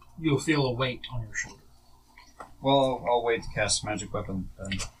help. You'll feel a weight on your shoulder. Well, I'll wait to cast magic weapon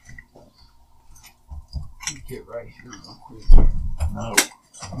then. Get right here real quick. No.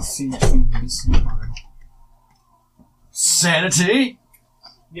 Sanity?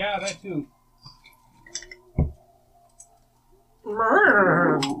 Yeah, that too. I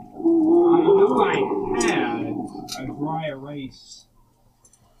know I had a dry erase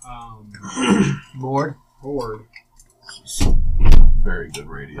Board? board. Very good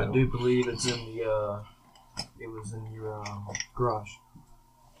radio. I do believe it's in the, it was in your, garage.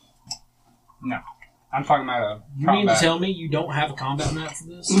 I'm talking about a You mean to combat. tell me you don't have a combat map for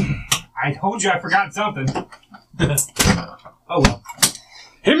this? I told you I forgot something. Oh well.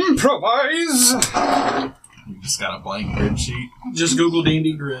 Improvise! You just got a blank grid sheet. Just Google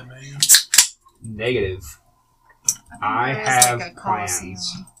D&D Grid, man. Negative. I think I there is, have like, a Colosseum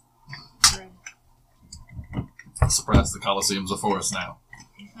plans. grid. I'm surprised the Coliseum's a forest now.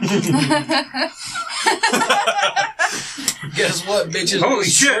 Guess what, bitches? Holy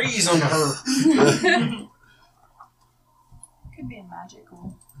There's shit. trees under her. Could be a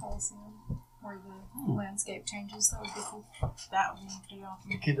magical Colosseum where the landscape changes. That would be cool. That would be deal.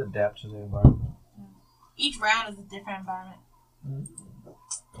 You could adapt to the environment. Each round is a different environment.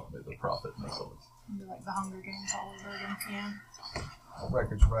 Call me the prophet, Nicholas. It'd be like the Hunger Games all over again. Yeah.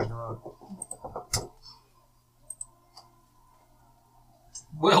 Records Ragnarok.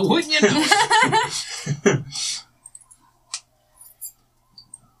 Well, wouldn't you know?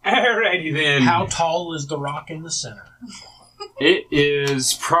 Alrighty then. How tall is the rock in the center? It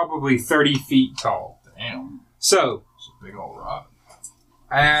is probably 30 feet tall. Damn. So, It's a big old rock.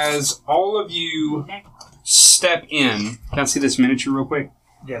 as all of you step in, can I see this miniature real quick?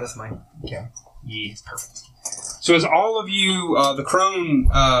 Yeah, that's mine. Okay. Yeah, perfect. So as all of you, the crone,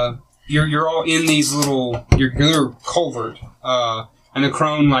 you're all in these little culvert, and the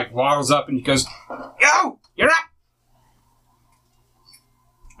crone waddles up and he goes, "Yo, you're up."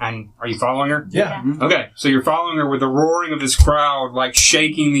 And are you following her? Yeah. Okay, so you're following her with the roaring of this crowd,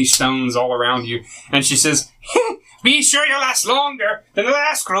 shaking these stones all around you. And she says, be sure you last longer than the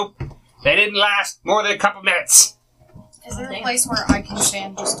last group. They didn't last more than a couple minutes. Is there a place where I can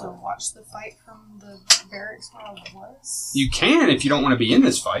stand just to watch the fight from the barracks where I was? You can if you don't want to be in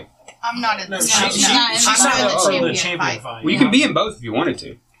this fight. I'm not in this fight. she's I'm not in in the champion fight. Well, you can be in both if you wanted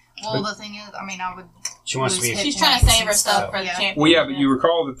to. Well, the thing is, I mean, I would. She wants to be. She's trying to save herself for the champion. Well, yeah, but you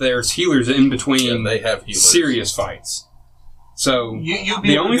recall that there's healers in between they have healers. serious fights. So You'll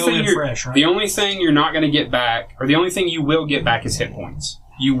be able to go in fresh, right? the only thing you're not going to get back, or the only thing you will get back, is hit points.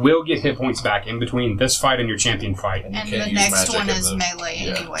 You will get hit points back in between this fight and your champion fight. And can't the use next magic one in is the- melee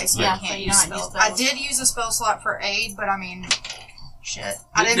anyway, so Yeah, I can't so you use don't use spells. I those. did use a spell slot for aid, but I mean, shit.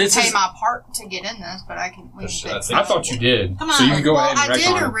 I didn't This pay is- my part to get in this, but I can leave That's- it. I think- I thought you did. Come So you on. can go Well, ahead and I wreck did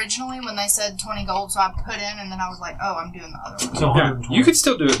on it. originally when they said 20 gold, so I put in, and then I was like, oh, I'm doing the other one. So Yeah, 120. you could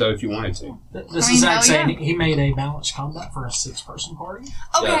still do it though if you wanted to. This I mean, is Zach hell saying yeah. he made a balanced combat for a 6-person party.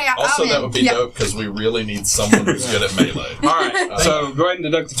 Okay, Yeah. Also, I'm that in. would be Yeah. dope because we really need someone who's good at melee. All right, so go ahead and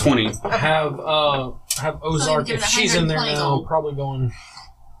deduct the 20. Have Ozark, give if it she's in there 120 now, gold. probably going.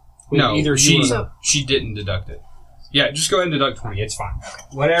 No, either she didn't deduct it. Yeah, just go ahead and deduct 20. It's fine.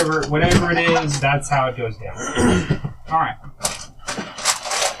 Whatever it is, that's how it goes down. All right.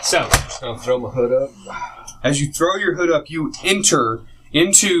 So, I'll throw my hood up. as you throw your hood up, you enter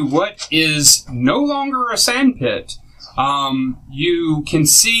into what is no longer a sand pit. You can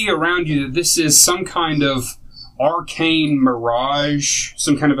see around you that this is some kind of arcane mirage,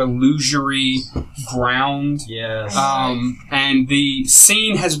 some kind of illusory ground. Yes. And the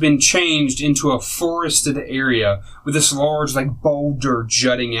scene has been changed into a forested area with this large, boulder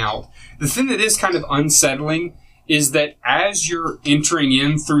jutting out. The thing that is kind of unsettling is that as you're entering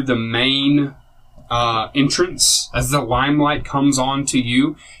in through the main entrance, as the limelight comes on to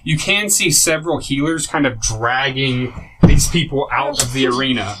you, you can see several healers kind of dragging these people out of the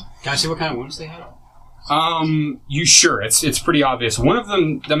arena. Can I see what kind of wounds they have? You sure? It's pretty obvious. One of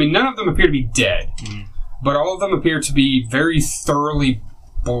them, none of them appear to be dead, but all of them appear to be very thoroughly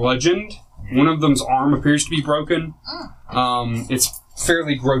bludgeoned. One of them's arm appears to be broken. It's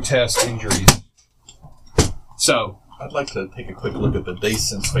fairly grotesque injuries. So, I'd like to take a quick look at the day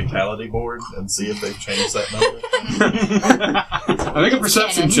since fatality board and see if they've changed that number. I think a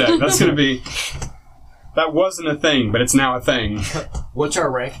perception check. That's going to be... That wasn't a thing, but it's now a thing. What's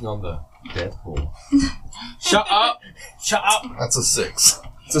our ranking on the death pool? Shut up! Shut up! That's a 6.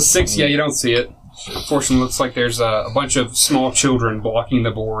 It's a 6. Yeah, you don't see it. Fortunately, it looks like there's a bunch of small children blocking the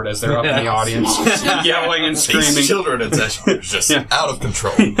board as they're up in the audience, yelling and screaming. These children at Session are just out of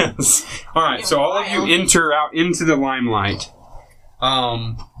control. Yes. All right, so all of you enter out into the limelight.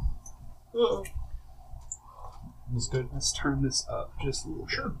 That's good. Let's turn this up just a little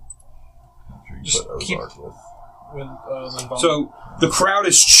bit. Just keep with. So the crowd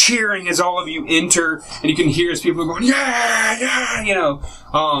is cheering as all of you enter, and you can hear as people are going, yeah, yeah,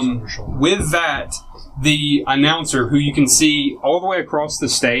 with that, the announcer, who you can see all the way across the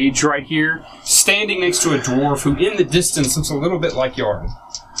stage right here, standing next to a dwarf who in the distance looks a little bit like Yarn.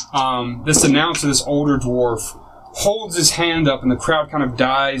 This announcer, this older dwarf, holds his hand up, and the crowd kind of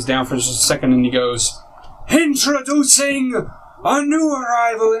dies down for just a second, and he goes, "Introducing a new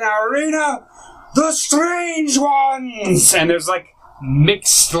arrival in our arena, the Strange Ones!" And there's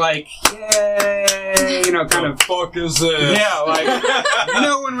mixed, yay, kind of. Fuck is this? Yeah,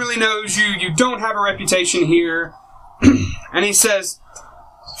 no one really knows you. You don't have a reputation here. And he says,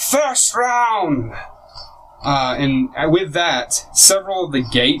 "First round." And with that, several of the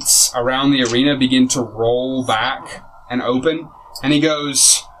gates around the arena begin to roll back and open. And he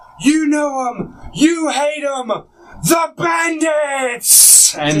goes, "You know them! You hate them! The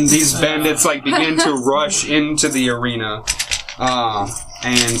bandits!" And these bandits begin to rush into the arena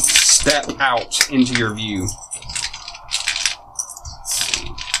and step out into your view.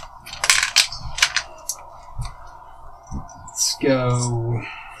 Let's go.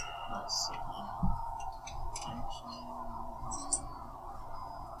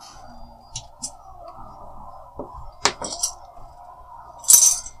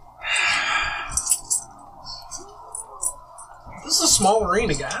 This is a small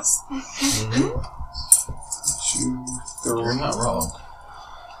arena, guys. You're not wrong.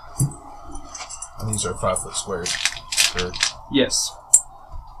 And these are 5-foot squares. Sure. Yes.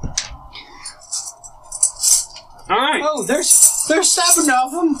 Alright. Oh, there's 7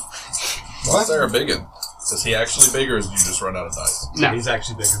 of them. Why is there a big one? Is he actually big, or did you just run out of dice? No, He's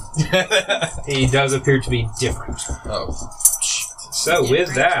actually bigger. he does appear to be different. Oh. So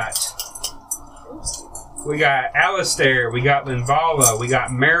with that, we got Alistair, we got Linvala, we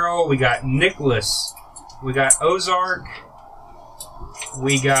got Meryl, we got Nicholas, we got Ozark,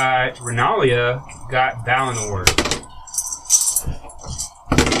 we got Renalia, got Valinor.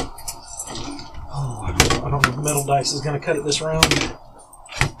 Metal dice is going to cut it this round.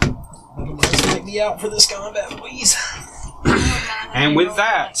 Metal dice might be out for this combat, please. And with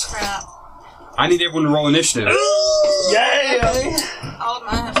that, Crap. I need everyone to roll initiative. Yeah! All of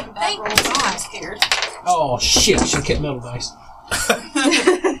mine have been back rolls. I'm scared. Oh, shit. I should have kept metal dice.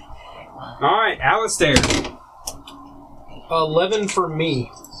 Alright, Alistair. 11 for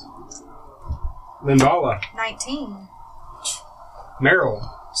me. Limbala. 19. Meryl.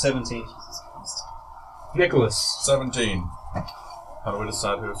 17. Nicholas. 17. How do we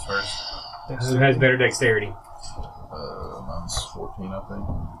decide who's first? Who has better dexterity? Mine's 14, I think.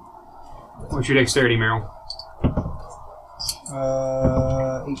 What's your dexterity, Meryl?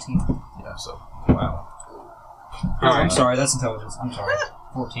 18. Yeah, so. Wow. All I'm right. sorry, that's intelligence. I'm sorry.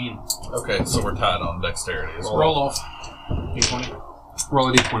 14. Okay, so we're tied on dexterity as well. Roll off. D20. Roll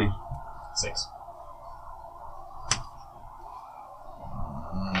a d20. 6.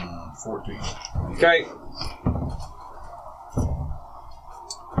 14. Okay.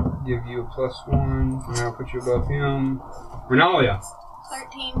 Give you a +1, and I'll put you above him. Renalia.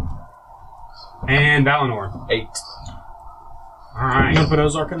 13. And Valinor. 8. You Alright. want to put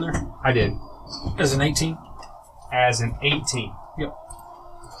Ozark in there? I did. As an 18? As an 18. Yep.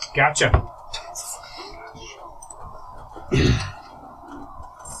 Gotcha.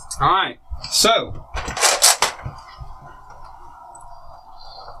 Alright. So.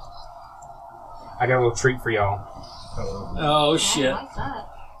 I got a little treat for y'all. Oh, shit. I like that.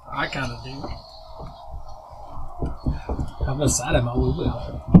 I kind of do. I'm beside him, I will.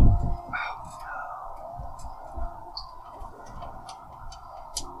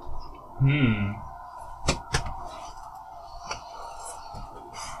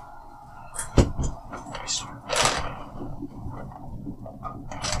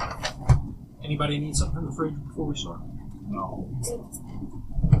 Anybody need something from the fridge before we start? No.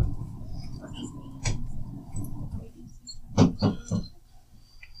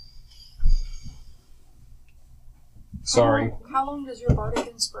 Sorry. How long does your bardic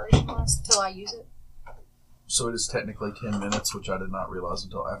inspiration last till I use it? So it is technically 10 minutes, which I did not realize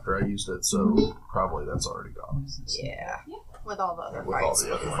until after I used it, so probably that's already gone. Yeah. With all the other With all fights.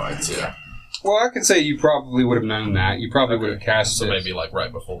 the other fights, yeah. Well, I could say you probably would have known that. You probably would have cast So it. maybe like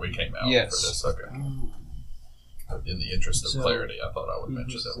right before we came out Yes. for this. Okay. In the interest of clarity, I thought I would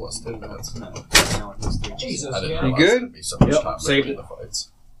mention it was 10 minutes. Jesus, I didn't yeah. realize good? there'd be so much Yep, time saved between it. the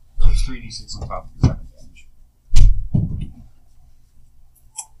fights. So it's 3d6 on top of the weapon damage.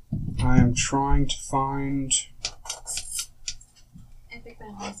 I am trying to find. Epic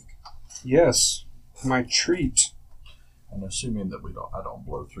magic. Yes, my treat. And assuming that I don't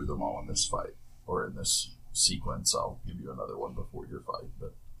blow through them all in this fight or in this sequence, I'll give you another one before your fight.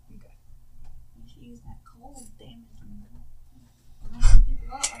 But You should use that cold damage and messing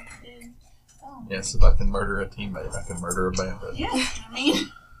people up like you did. Oh. yes, if I can murder a teammate, I can murder a bandit. Yeah, I mean,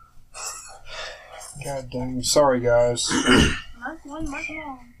 God dang. Sorry, guys. mark one, mark them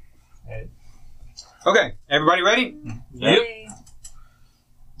all. Okay, everybody ready? Yay.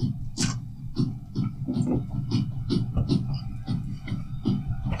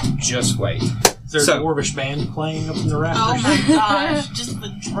 Just wait. Is there So- a Dwarvish band playing up in the Oh rafters? my gosh, just the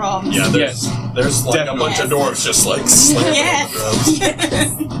drums. Yeah, Yes. there's like Definitely. a bunch of dwarves just like slamming Yes. the drums.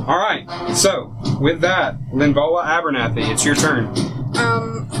 Yes. Alright, so, with that, Linvola Abernathy, it's your turn.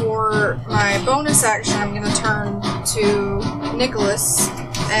 For my bonus action, I'm going to turn to Nicholas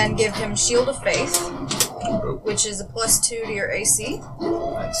and give him Shield of Faith, which is a +2 to your AC.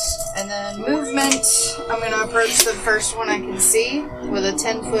 Nice. And then movement, I'm going to approach the first one I can see with a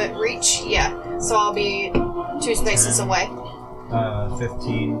 10-foot reach. Yeah, so I'll be 2 spaces away.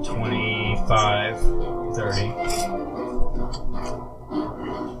 15, 25, 30.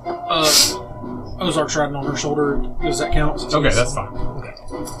 Ozark's riding on her shoulder. Does that count? Okay, that's fine.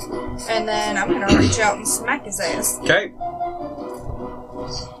 And then I'm going to reach out and smack his ass. Okay.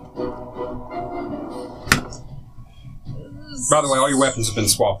 By the way, all your weapons have been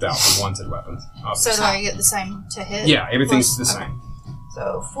swapped out for wanted weapons. So obviously. do I get the same to hit? Yeah, everything's the Okay. same.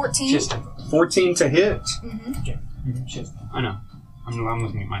 So 14. 14 to hit. Mm-hmm. I know. I'm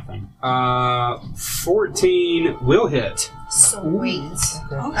looking at my thing. 14 will hit. Sweet.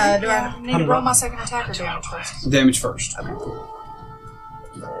 Do I need to roll my second attack or damage first? Damage first.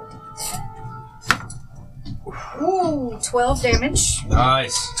 Ooh, 12 damage.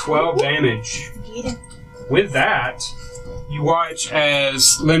 Nice. 12 damage. Get him. With that, you watch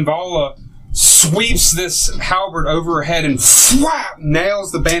as Linvala sweeps this halberd over her head and whap,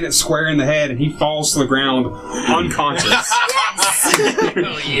 nails the bandit square in the head, and he falls to the ground unconscious.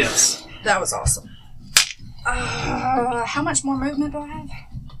 Oh, yes. That was awesome. How much more movement do I have?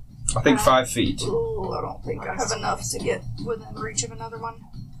 I think 5 feet. Ooh, I don't think I have enough to get within reach of another one.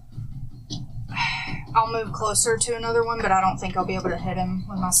 I'll move closer to another one, but I don't think I'll be able to hit him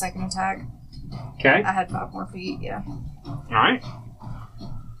with my second attack. Okay. I had 5 more feet, yeah. Alright.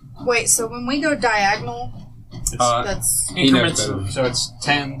 Wait, so when we go diagonal, that's... Increments. So it's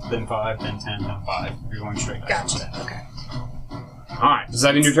 10, then 5, then 10, then 5. You're going straight back. Gotcha, okay. Alright, is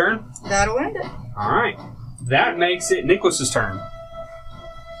that in your turn? That'll end it. Alright. That makes it Nicholas's turn.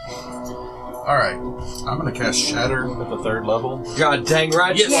 Alright. I'm going to cast Shatter at the 3rd level. God dang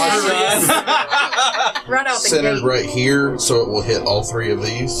right. Yes. Right out the Centered gate. right here, so it will hit all 3 of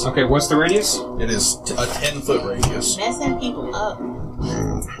these. Okay, what's the radius? It is a 10-foot radius. Messing people up.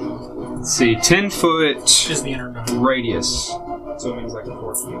 Let's see, 10-foot Is the inner radius. So it means like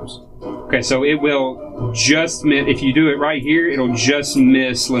 4 feet. Okay, so it will just miss, if you do it right here, it'll just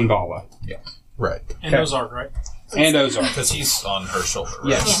miss Linvala. Right. And Okay. Ozark, right? And Ozark. Because he's on her shoulder, right?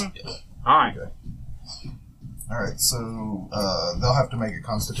 Yes. Yeah. Alright. Alright, so they'll have to make a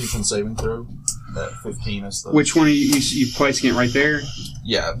Constitution saving throw. That 15 is the... Which one are you placing it right there?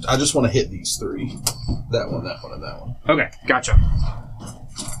 Yeah, I just want to hit these 3. That one, and that one. Okay, gotcha.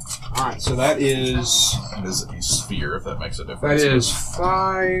 Alright, so that is... And is a sphere, if that makes a That difference. is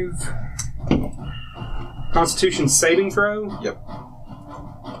 5... Constitution saving throw? Yep.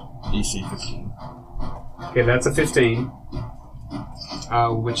 DC 15. Okay, that's a 15.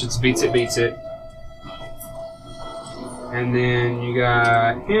 Which it's beats it. And then you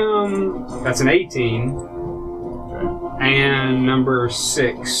got him. That's an 18. Okay. And number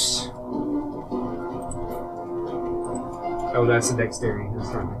 6. Oh, that's a dexterity. That's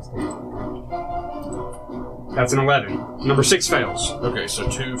not dexterity. That's an 11. Number 6 fails. Okay, so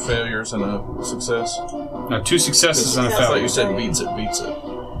 2 failures and a success. No, 2 successes and a I thought failure. you said beats it.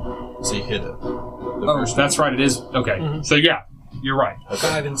 So you hit it. Oh, that's right. It is. Okay. Mhm. So yeah, you're right.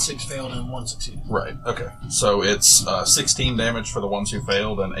 5 and 6 failed and 1 succeeded. Right, okay. So it's 16 damage for the ones who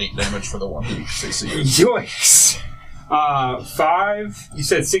failed and 8 damage for the one who succeeded. Yoicks. 5. You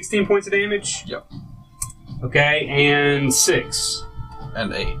said 16 points of damage. Yep. Okay, and 6.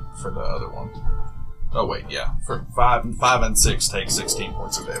 And 8 for the other one. Oh, wait, yeah. For 5 and 6 take 16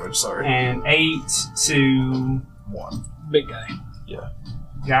 points of damage, sorry. And 8 to 1. Big guy. Yeah.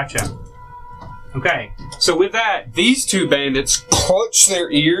 Gotcha. Okay, so with that, these 2 bandits clutch their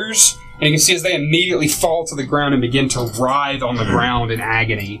ears, and you can see as they immediately fall to the ground and begin to writhe on the ground in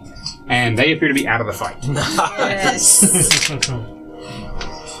agony, and they appear to be out of the fight. Yes.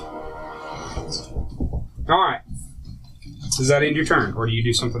 Alright. Does that end your turn, or do you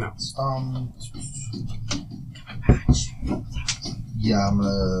do something else? Yeah, I'm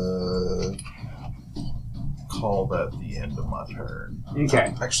gonna call that the end of my turn.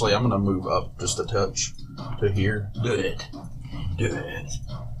 Okay. Actually, I'm gonna move up just a touch to here. Do it.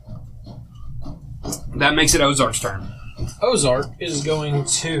 That makes it Ozark's turn. Ozark is going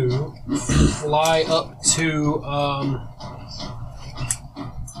to fly up to,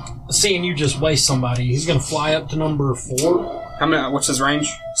 seeing you just waste somebody, he's going to fly up to number 4, How many? What's his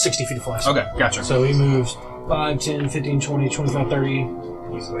range? 60 feet of fly. Okay, gotcha. So he moves 5, 10, 15, 20, 25, 30,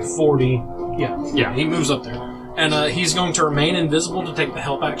 40. Yeah, he moves up there. And he's going to remain invisible to take the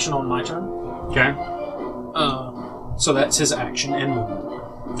help action on my turn. Okay, So that's his action and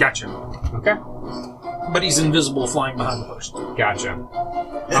movement. gotcha. Okay, But he's invisible flying behind the post. gotcha.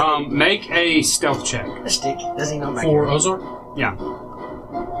 Make a stealth check. Stick. Does he know back For here? Ozark, Yeah,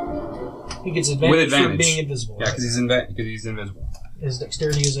 he gets advantage, with advantage for being invisible. Yeah, because he's invisible. His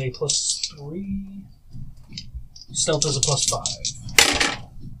dexterity is a +3. Stealth is a +5.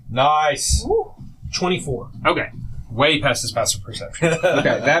 Nice. 24. Okay, way past his passive perception.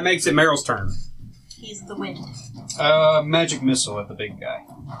 Okay, that makes it Meryl's turn. He's the wind. Magic missile at the big guy.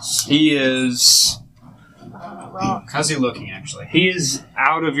 He is How's he looking, actually? he is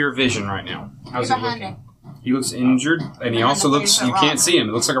out of your vision right now. How's he Behind looking? him. He looks injured, and he Behind also the looks. 30-foot You can't rock. see him.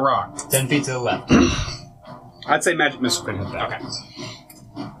 It looks like a rock. 10 feet to the left. I'd say magic missile can hit that. Okay.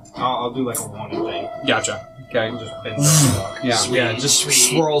 I'll do like a wanted thing. Gotcha. Okay. Just bend the rock. Yeah. Just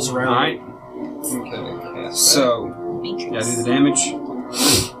swirls All around. right. Okay. Cast So Matrix. yeah, do the damage. that.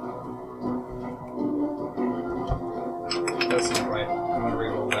 That's not right. I'm gonna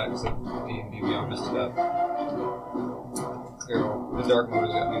reroll that because the D&D we all messed it up. The dark mode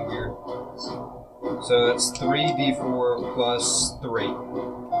has got me weird. So that's 3d4 plus 3.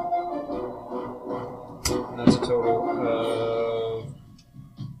 And that's a total of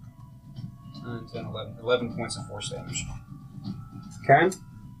 9, 10, 11. 11 points of force damage. Okay.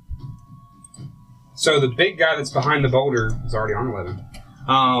 So the big guy that's behind the boulder is already on 11.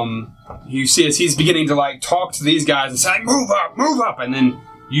 You see as he's beginning to like talk to these guys and say, move up, and then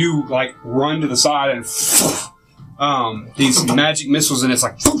you like run to the side and these magic missiles, and it's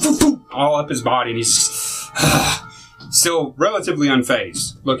like all up his body, and he's still relatively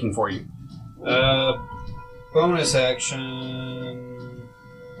unfazed, looking for you. Bonus action.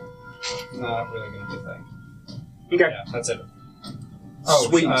 Not really going to do a thing. Okay. Yeah, that's it. Oh,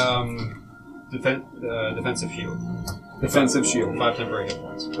 sweet. Defensive shield. Defensive shield. 5 temporary hit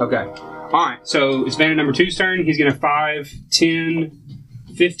points. Okay. Alright, so it's Bandit number 2's turn. He's going to 5, 10,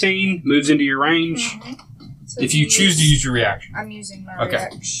 15, moves into your range. Mm-hmm. So If you choose to use your reaction. I'm using my Okay.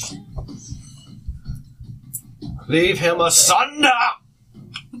 reaction. Leave him asunder!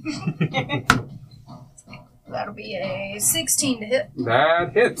 That'll be a 16 to hit.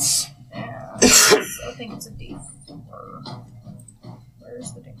 That hits. And I think it's a D4.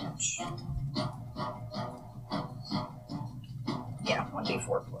 Where's the damage? Yeah,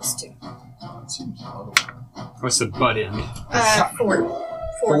 1d4 plus 2. It seems low. What's the butt end? 4.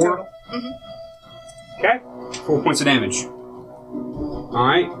 4 total. Okay. 4 points of damage.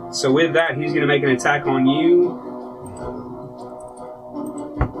 Alright, so with that, he's going to make an attack on you.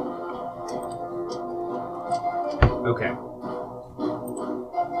 Okay.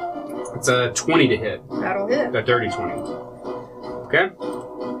 It's a 20 to hit. That'll hit. A dirty 20. Okay.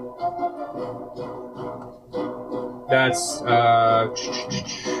 That's,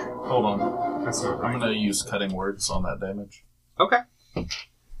 Hold on. that's not I'm right. gonna use cutting words on that damage. Okay. I'm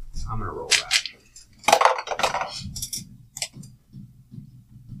going to roll that.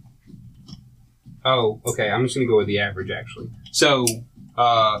 Oh, okay. I'm just going to go with the average, actually. So,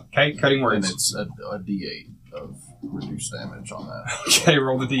 okay, cutting And words. it's a D8 of reduced damage on that. Okay,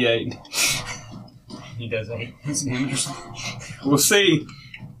 roll the d8. He does 8 points of damage or something. We'll see.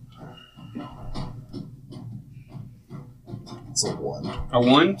 It's a 1. A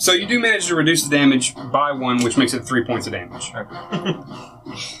 1. So you do manage to reduce the damage by 1, which makes it 3 points of damage.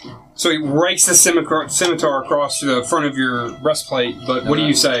 So he rakes the scimitar across to the front of your breastplate, but what do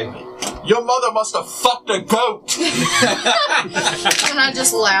you say? Your mother must have fucked a goat! And I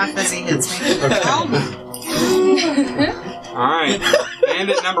just laugh as he hits me. Alright.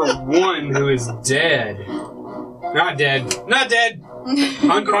 Bandit number 1, who is dead. Not dead. Not dead!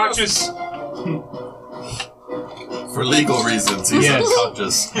 Unconscious. For legal reasons, he's Yes.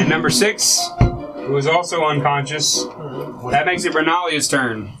 unconscious. And number 6, who is also unconscious. That makes it Renalia's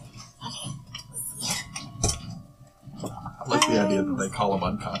turn. I like the idea that they call him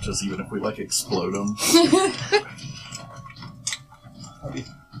unconscious even if we, like, explode him.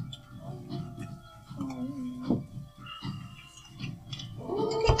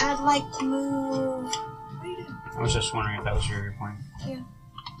 I'd like to move. What are you doing? I was just wondering if that was your point. Yeah.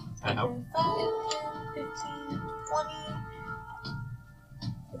 That help? 5, 10, 15, 20.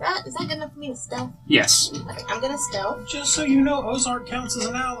 Is that good enough for me to stealth? Yes. Okay, I'm gonna stealth. Just so you know, Ozark counts as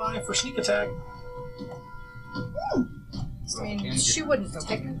an ally for sneak attack. I mean, she wouldn't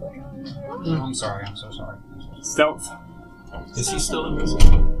technically. Oh, I'm sorry. I'm so sorry. Stealth. Is he still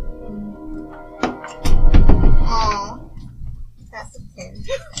invisible? Aw. That's a 10.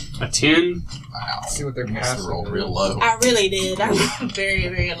 A 10. Wow. See what their Must have passive rolled is. real low. I really did. I was very,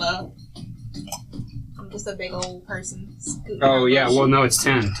 very low. I'm just a big old person. scooting Oh, around. yeah. Well, no, it's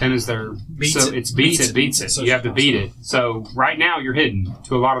 10. 10 is their... Beats so it. it's beats it. So You have to beat it. So right now you're hidden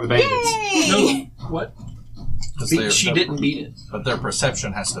to a lot of the bandits. Yay! No, what? 'Cause She their- didn't beat it. But their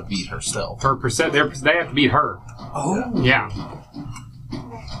perception has to beat her stealth. Her they have to beat her. Oh. Yeah.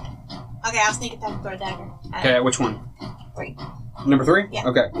 Okay, I'll sneak attack and throw a dagger. Okay, which one? 3. Number 3? Yeah.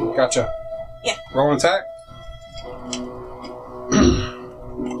 Okay, gotcha. Yeah. Roll an attack.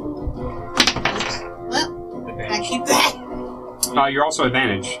 Well, can I keep that? You're also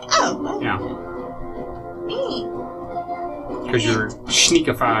advantage. Oh, well, Yeah. me. Because you're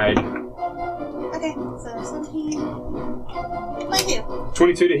sneakified. Okay, so 17. 22.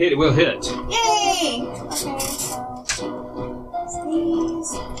 22 to hit, it will hit. Yay! Okay, so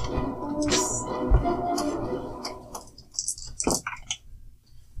sneeze.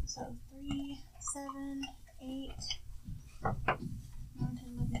 So 3, 7, 8, 9, 10,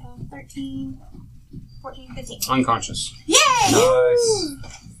 11, 12, 13, 14, 15. Unconscious. Yay! Nice.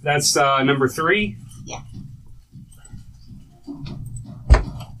 That's number 3. Yeah.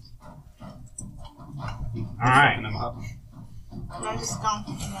 Alright. And I'm just gone.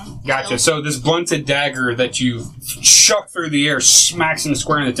 You know, Gotcha. So this blunted dagger that you chuck through the air smacks him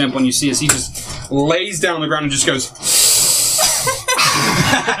square in the temple, and you see as he just lays down on the ground and just goes.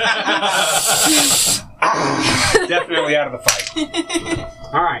 Definitely out of the fight.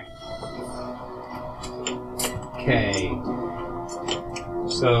 All right. Okay.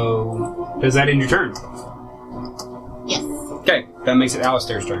 So does that end your turn? Yes. Okay. That makes it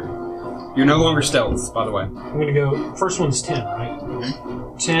Alistair's turn. You're no longer stealth, by the way. I'm going to go, first one's 10, right?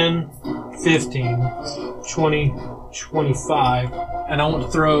 Mm-hmm. 10, 15, 20, 25, and I want to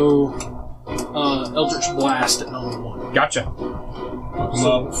throw Eldritch Blast at number 1. Gotcha.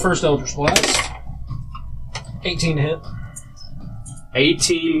 So, first Eldritch Blast. 18 to hit.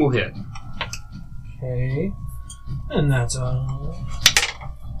 18 will hit. Okay. And that's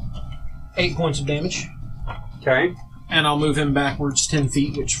 8 points of damage. Okay. And I'll move him backwards 10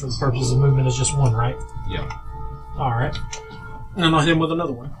 feet, which for the purposes of movement is just 1, right? Yep. Alright. And I'll hit him with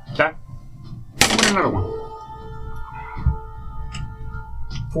another one. Okay. With another one.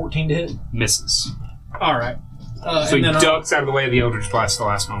 14 to hit. Misses. Alright. So he and then ducks out of the way of the Eldritch Blast at the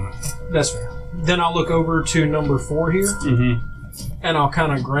last moment. That's fair. Then I'll look over to number 4 here, Mm-hmm. and I'll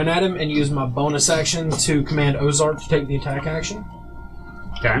kind of grin at him and use my bonus action to command Ozark to take the attack action.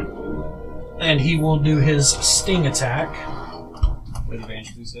 Okay. And he will do his sting attack. With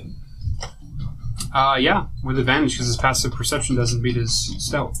advantage, please hit. Yeah, with advantage because his passive perception doesn't beat his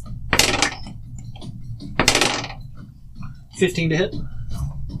stealth. 15 to hit.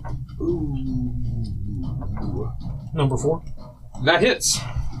 Number 4. That hits.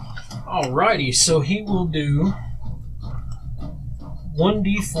 Alrighty, so he will do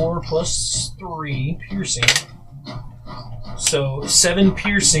 1d4 plus 3 piercing. So 7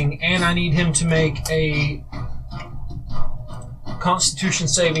 piercing, and I need him to make a Constitution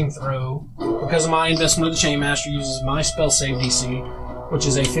saving throw. Because of my investment of the Chainmaster uses my spell save DC, which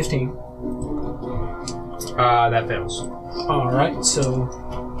is a 15. That fails. Alright, so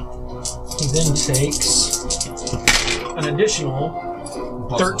he then takes an additional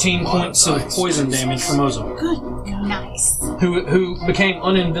 13 points of poison damage from Ozark. Nice. Who became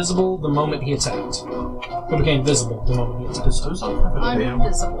uninvisible the moment he attacked. Who became visible the moment he attacked.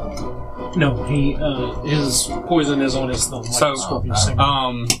 Uninvisible. No, he his poison is on his thumb. Like So, a scorpion sting.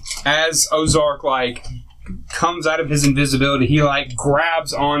 as Ozark comes out of his invisibility, he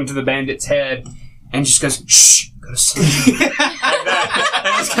grabs onto the bandit's head and just goes, "Shh, go to sleep." Like that,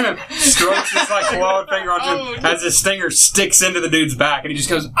 and just kind of strokes his clawed finger onto him as his stinger sticks into the dude's back, and he just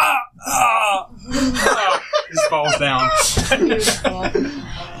goes, "Ah, ah, ah." Just falls down.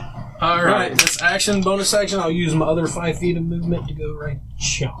 All right, this action, bonus action. I'll use my other 5 feet of movement to go right.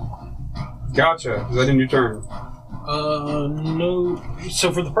 Gotcha. Is that in your turn? No.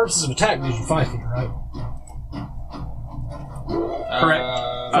 So for the purposes of attack, these are 5 feet, right? Correct.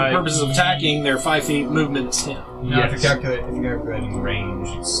 For the purposes of attacking, they're 5 feet. Movement is 10. Now, if you're calculating range,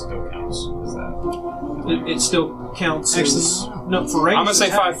 it still counts. Is that? It still counts. No, for range. I'm gonna say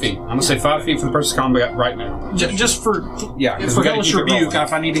 5 feet. I'm gonna say 5 feet for the first combat right now. Just for For hellish rebuke,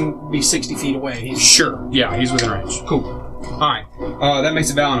 if I need him to be 60 feet away, he's Sure. Yeah, he's within range. cool. All right. That makes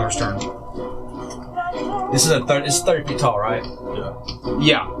it Valinor's turn. This is it's 30 feet tall, right?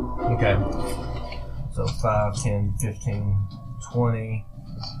 Yeah. Okay. So 5, 10, 15, 20.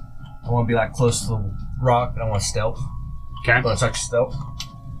 I want to be close to the rock, but I want stealth. Okay. I want to touch stealth.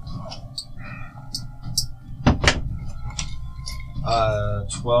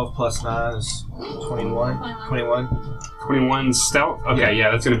 12 plus 9 is 21. 21. 21 stealth? Okay, yeah,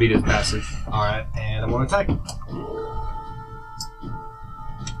 that's going to beat his passive. Alright, and I'm going to attack him.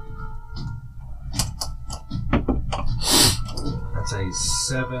 That's a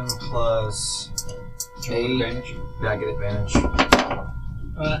 7 plus 8. Advantage? Yeah, I get advantage.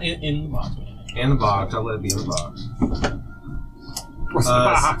 In the box. In the box. I'll let it be in the box. What's the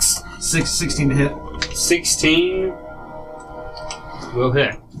box? 16 to hit. 16 will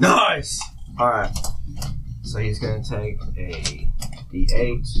hit. Nice! Alright. So he's going to take a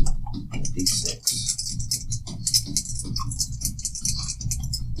D8, D6.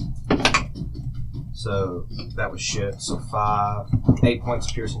 So that was shit. So 8 points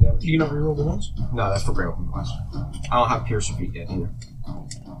of piercing damage. Do you not reroll the ones? No, that's for Grail from the last. I don't have piercer feet yet either.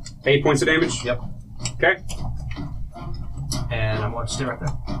 8 points of damage? Yep. Okay. And I'm going to stay right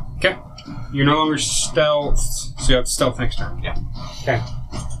there. Okay. You're no longer stealth, so you have to stealth next turn. Yeah. Okay.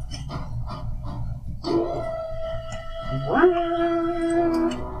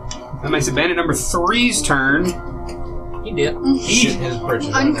 That makes it bandit number 3's turn. He did. Shit his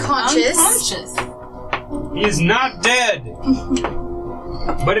britches. Unconscious. He is not dead.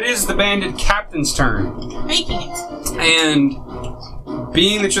 But it is the bandit captain's turn. Making it. And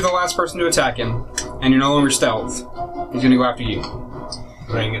being that you're the last person to attack him, and you're no longer stealth, he's going to go after you.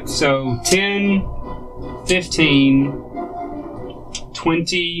 Bring it. So 10, 15,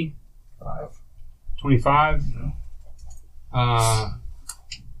 20, 25,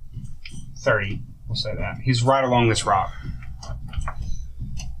 30. We'll say that. He's right along this rock.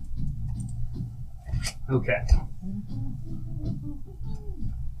 Okay.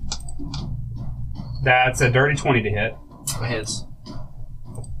 That's a dirty 20 to hit. Hits.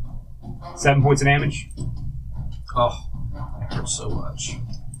 7 points of damage. Oh, that hurts so much.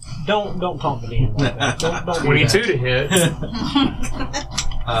 Don't talk to me like that. Don't do 22 that. to hit.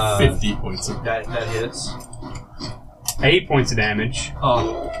 50 points of That hits. 8 points of damage.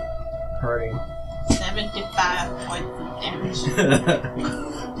 Oh, hurting. 75 points of damage.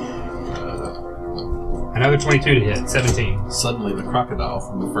 Another 22 to hit. 17. Suddenly, the crocodile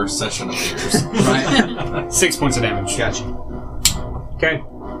from the first session appears. Right. 6 points of damage. Gotcha. Okay.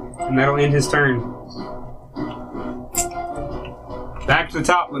 And that'll end his turn. Back to the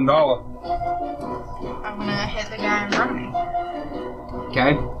top, Lindala. I'm gonna hit the guy in front of me.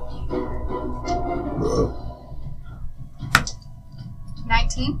 Okay.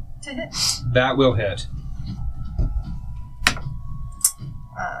 19 to hit. That will hit.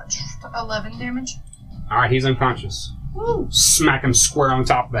 11 damage. Alright, he's unconscious. Woo. Smack him square on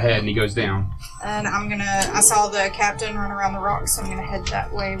top of the head and he goes down. And I saw the captain run around the rocks, so I'm gonna head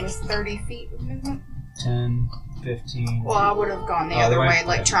that way with 30 feet of movement. 10, 15. Well, I would have gone the Oh, other the way? way,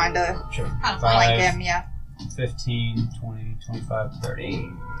 like Yeah. trying to Sure. flank 5, him, yeah. 15, 20, 25,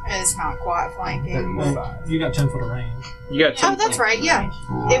 30. It's not quite flanking. 35. You got 10 foot of range. You got Oh, that's right, yeah.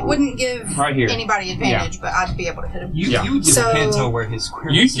 It wouldn't give Right here. anybody advantage, but I'd be able to hit him. You Yeah. would get So- a Panto where his square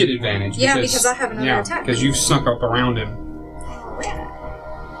You is. get advantage. Yeah, because I have another attack. because you've snuck up around him.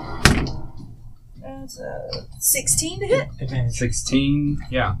 That's 16 to hit. Advantage. 16.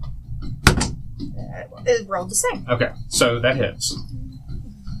 Yeah. It rolled the same. Okay, so that hits.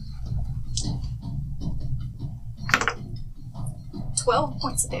 12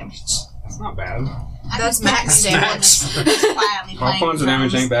 points of damage. That's not bad. That's max damage. Quietly 12 points of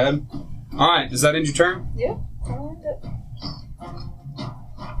damage ain't bad. Alright, does that end your turn? Yeah. I liked it.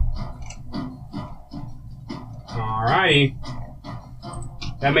 Alrighty.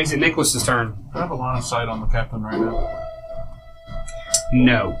 That makes it Nicholas's turn. Do I have a line of sight on the captain right now?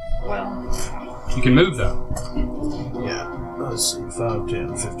 No. Well, You can move though. Yeah. Let's see. 5,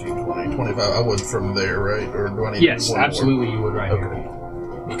 10, 15, 20, 25. I would from there, right? Or do I need Yes, one more? absolutely you would right here.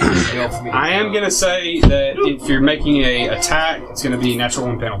 Okay. I am going to say that if you're making a attack, it's going to be natural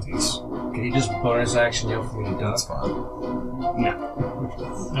one penalties. Can you just bonus action yell for me to duck? That's fine.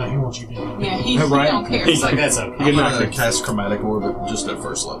 No, he wants you to. Yeah, he Right. don't care. He's like, that's okay. I'm going to cast Chromatic Orb just at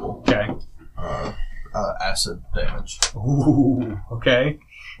first level. Okay. Acid damage. Ooh, okay.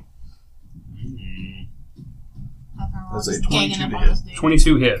 That's a Ganging 22 up to on hit. this dude.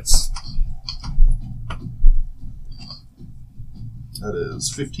 22 hits. That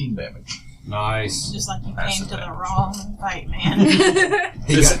is 15 damage. Nice. Just like you Acid came to the damage. wrong fight, man.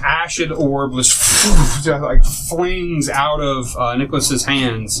 This acid orb just like flings out of Nicholas's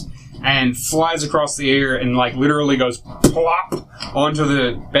hands and flies across the air and like literally goes plop onto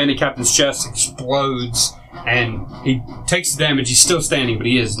the bandit captain's chest, explodes, and he takes the damage. He's still standing, but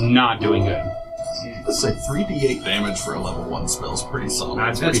he is not doing good. Let's say 3d8 damage for a level 1 spell is pretty solid.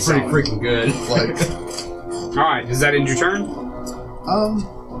 That's That's pretty solid. freaking good. Like, Alright, does that end your turn?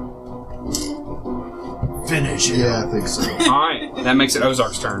 finish it. Yeah, I think so. Alright, that makes it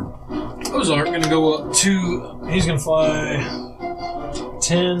Ozark's turn. Ozark gonna go up to. He's gonna fly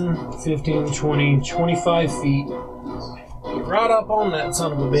 10, 15, 20, 25 feet. Get right up on that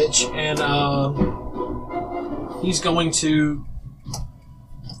son of a bitch. And he's going to.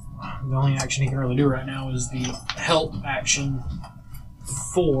 The only action he can really do right now is the help action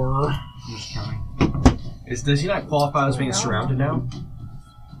for. Does he not qualify as being surrounded now?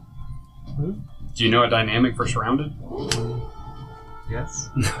 Do you know a dynamic for surrounded? Yes.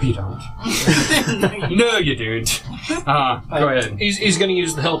 No, you don't. No, you don't. Go ahead. He's going to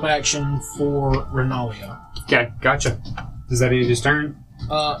use the help action for Renalia. Okay, gotcha. Does that end his turn?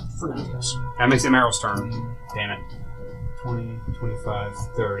 For now, yes. That makes it Meryl's turn. Damn it. 20, 25,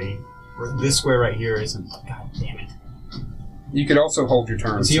 30. This square right here isn't. God damn it. You could also hold your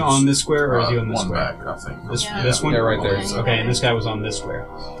turn. Is he on this square or is he on this one square? back, I think. This one? Yeah, right there. Okay, and this guy was on this square.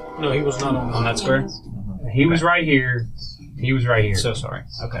 No, he was not on On that square? He was right here. He was right here. So sorry.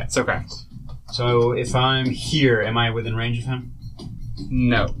 Okay. It's okay. So if I'm here, am I within range of him?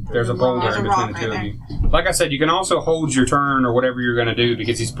 No, there's a boulder There's a in rock between the two right of you. Like I said, you can also hold your turn or whatever you're going to do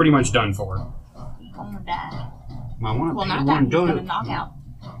because he's pretty much done for. He's gonna die. I want Well, to not one that. He's do gonna it. knock out.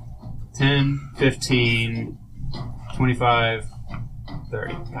 10, 15, 25,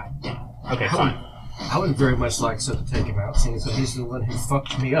 30. God damn. Okay, fine. I would very much like to take him out, seeing as he's the one who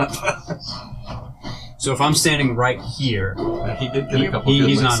fucked me up. So if I'm standing right here, He did get a couple good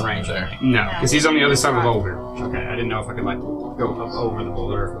he's licks not in on range there. of me. No, because he's on the other side of the boulder. Okay, I didn't know if I could like go up over the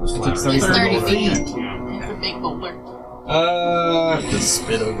boulder if it was flat. It's It's 30 boulder. feet. Yeah. It's a big boulder. Just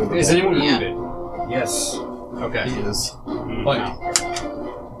spit over the Is boulder. anyone Yeah. wounded? Yes. Okay. He is. Like,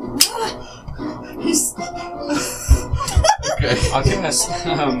 He's. Okay. I'll cast.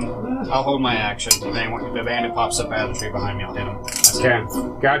 I'll hold my action. If the bandit pops up out of the tree behind me, I'll hit him. Okay,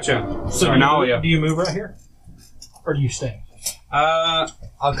 gotcha. So Renalia. do you move right here, or do you stay? I'll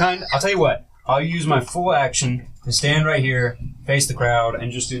tell you what. I'll use my full action to stand right here, face the crowd,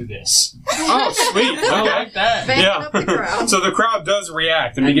 and just do this. Oh, sweet. I Okay. like that. Fan Yeah. up the crowd. So the crowd does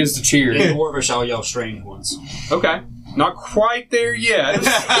react and begins to cheer. In Dwarvish, I'll yell strange ones. Okay. Not quite there yet.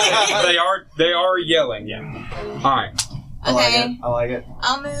 They are yelling. Yeah. Alright. I like Okay, it. I like it.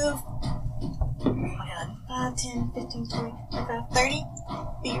 I'll move. Oh my god. 5, 10, 15, 20, 25, 30.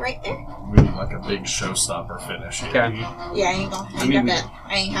 Be right there. We need like a big showstopper finish here. Okay. Yeah, I ain't I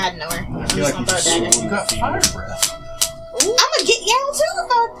ain't hiding nowhere. I'm feel just like gonna throw a dagger. You got fire breath. I'm gonna get yelled too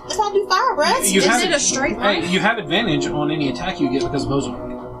if I do fire breath. You Is have it a straight Hey, line? you have advantage on any attack you get because of Ozark.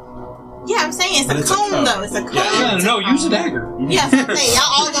 Yeah, I'm saying But it's it's a a cone cone. though. It's a cone. No, use a dagger. Yeah, so I'm saying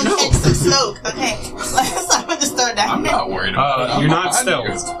y'all all gonna catch some smoke. Okay, so I'm gonna just throw it I'm down. not worried about it. You're I'm not behind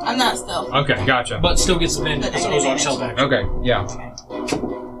you. stealth. I'm not still. Okay, gotcha. But still gets advantage because Ozark's held back. Okay, yeah.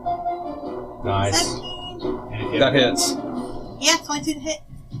 nice. 17. That hits. Yeah, 22 to hit.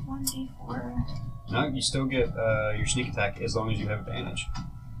 1d4. No, you still get your sneak attack as long as you have advantage.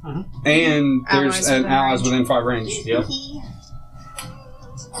 And there's Allies an within allies range. within 5 range. Yep.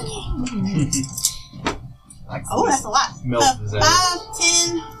 Oh, that's a lot. Melt So his 5, ass.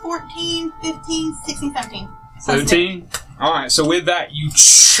 10, 14, 15, 16, 17. 17? Alright, so with that, you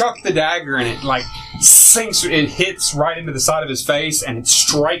chuck the dagger and it like sinks, it hits right into the side of his face and it's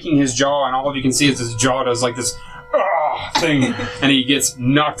striking his jaw, and all of you can see is his jaw does like this thing, and he gets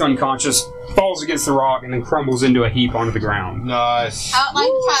knocked unconscious, falls against the rock, and then crumbles into a heap onto the ground. Nice. I would like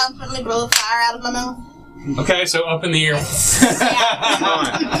to triumphantly blow fire out of my mouth. Okay, so up in the air.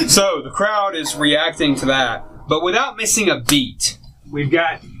 Alright, so the crowd is reacting to that, but without missing a beat. We've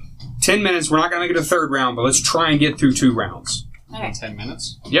got 10 minutes. We're not going to make it a third round, but let's try and get through 2 rounds. Okay. 10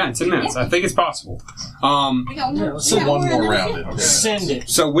 minutes. Yeah, in 10 minutes. I think it's possible. We got one. let's we do got One more another round. hit. Okay. Send it.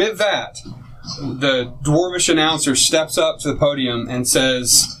 So with that, the dwarvish announcer steps up to the podium and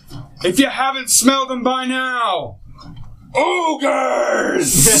says, "If you haven't smelled them by now,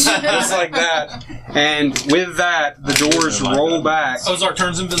 ogres!" Just like that. And with that, the doors roll back. Ozark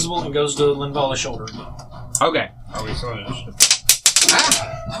turns invisible and goes to Linvala's shoulder. Okay. Are we still in initiative?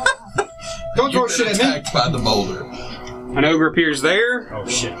 Don't throw You've shit been at me. attacked by the boulder. An ogre appears there. Oh,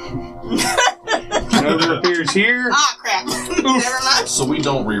 shit. An ogre appears here. Ah, crap. Never mind. So we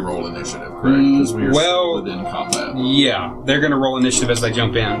don't re-roll initiative, correct? Because we are well- still within combat. Yeah, they're going to roll initiative as they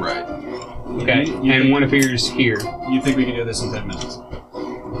jump in. Right. Okay. And one appears here. You think we can do this in 10 minutes?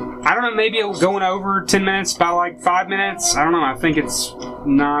 I don't know, maybe going over 10 minutes by like 5 minutes. I don't know. I think it's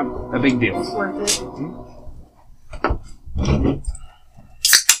not a big deal. It's worth it.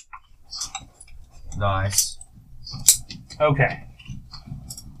 Nice. Okay.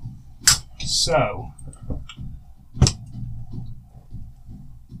 So.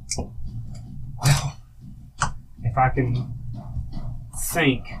 Well, if I can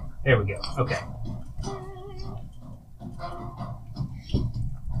think. There we go. Okay.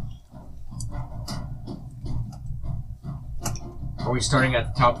 Are we starting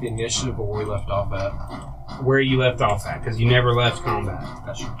at the top of the initiative or where we left off at? Where you left off at, because you never left combat.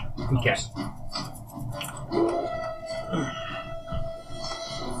 Gotcha. Okay.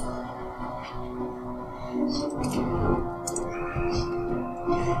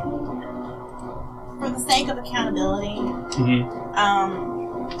 For the sake of accountability,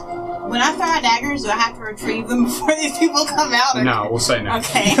 Mm-hmm. when I throw my daggers, do I have to retrieve them before these people come out? Or? No, we'll say no.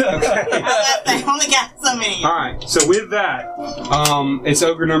 Okay. I only got so many. Alright, so with that, it's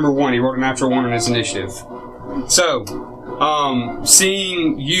ogre number 1. He rolled a natural 1 on his initiative. So,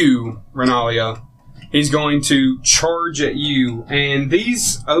 seeing you, Renalia, he's going to charge at you. And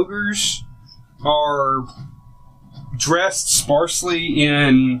these ogres are dressed sparsely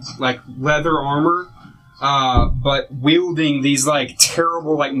in, like, leather armor, but wielding these, like,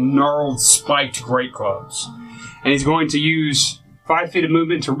 terrible, like, gnarled, spiked great clubs. And he's going to use 5 feet of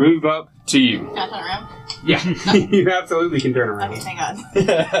movement to move up to you. Can I turn around? Yeah, you absolutely can turn around. Okay, thank God.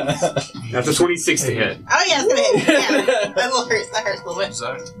 That's a 26 to hit. Oh yeah, it's gonna hit. Yeah, that will hurt. That hurts a little bit.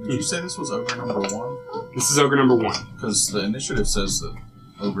 Zach, did you say this was ogre number 1? This is ogre number 1. Because the initiative says that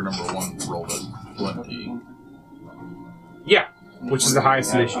ogre number 1 rolled a 20. Yeah, which is the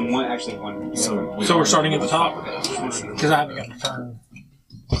highest initiative. I'm actually one. So we're starting at the top? Initiative. Because I haven't got to turn.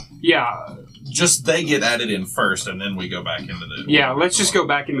 Yeah, Just they get added in first, and then we go back into the. yeah, let's just go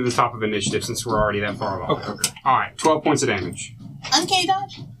back into the top of initiative since we're already that far along. Okay. Alright, 12 points of damage. Uncanny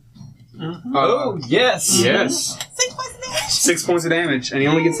dodge. Oh, yes! Yes. 6 points of damage. 6 points of damage, and he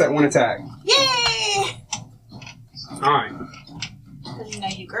only gets that one attack. Yay! Alright. Because you know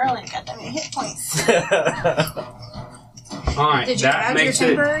your girl ain't got that many hit points. Alright, Did you that add your makes it.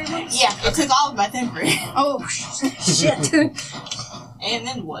 temporary ones? Yeah, it took all of my temporary. Oh, shit. And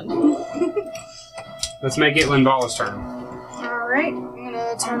then one. Let's make it Linvala's turn. Alright, I'm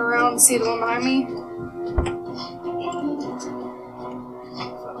gonna turn around and see the one behind me.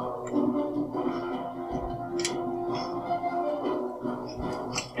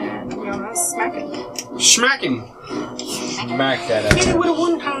 And I'm gonna smack it. Smack him! Smack that Hit it ass. with a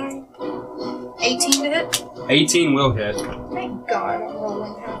one time. 18 to hit. 18 will hit. Thank God I'm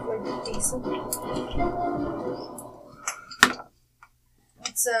rolling halfway decent.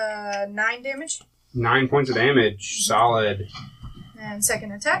 That's 9 damage. 9 points of damage. Solid. And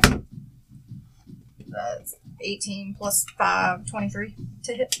second attack. That's 18 plus 5, 23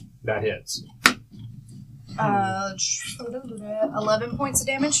 to hit. That hits. 11 points of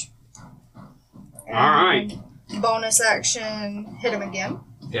damage. Alright. Bonus action, hit him again.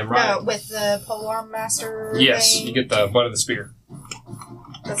 Yeah, right. No, with the Polearm Master. Yes, thing. you get the butt of the spear.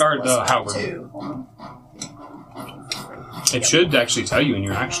 That's Or plus the 5 halberd. too. It should actually tell you in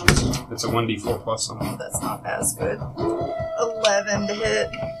your actions. It's a 1d4 plus something. That's not as good. 11 to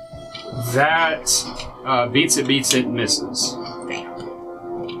hit. That beats it, misses. Damn.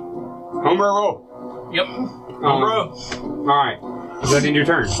 Home roll. Yep. Alright. Is that in your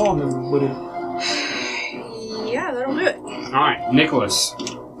turn? Yeah, that'll do it. Alright, Nicholas.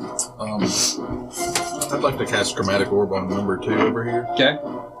 I'd like to cast Chromatic Orb on number 2 over here. Okay.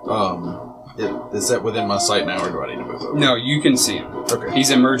 Is that within my sight now, or do I need to move over? No, you can see him. Okay. He's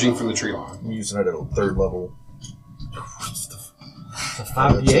emerging from the tree line. I'm using it at a 3rd level. It's a That's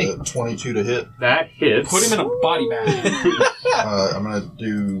 5d8. a 22 to hit. That hits. Put him in a body bag. I'm going to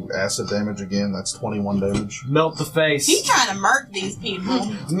do acid damage again. That's 21 damage. Melt the face. He's trying to murk these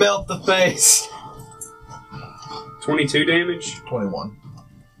people. Melt the face. 22 damage. 21.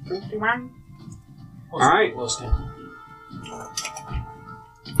 Alright. Close to.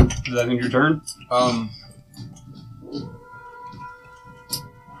 Is that in your turn?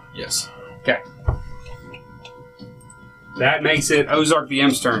 Yes. Okay. That makes it Ozark the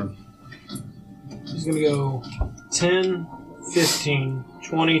M's turn. He's going to go 10, 15,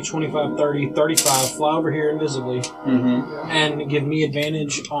 20, 25, 30, 35. Fly over here invisibly. Mm-hmm. And give me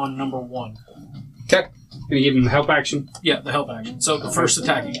advantage on number 1. Okay. Gonna give him the help action. Yeah, the help action. So the first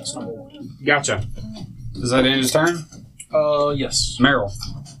attack against number 1. Gotcha. Is that in his turn? Yes. Meryl.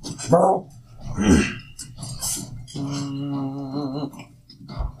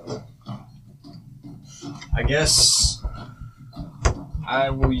 I guess I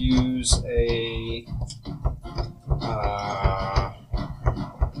will use a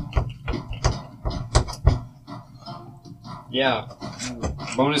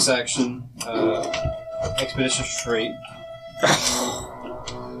bonus action, expeditious trait.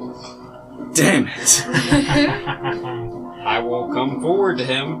 Damn it. I will come forward to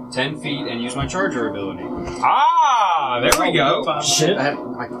him 10 feet and use my charger ability. Ah, there we go. Shit, I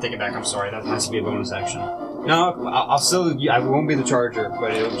can take it back. I'm sorry. That has to be a bonus action. No, I'll still. I won't be the charger,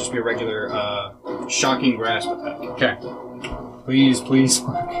 but it'll just be a regular shocking grasp attack. Okay. Please.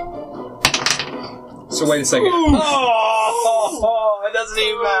 So wait a second. Oh, it doesn't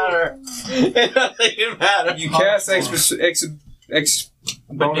even matter. It doesn't even matter. You cast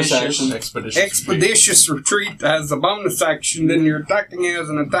Bonus action. Expeditious Retreat as a bonus action, then you're attacking as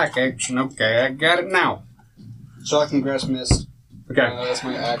an attack action. Okay, I got it now. Shocking grasp missed. Okay. That's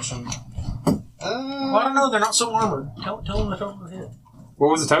my action. Well, I don't know. They're not so armored. Tell them the total hit.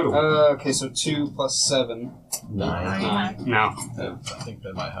 What was the total? Okay, so 2 plus 7. 9. No. I think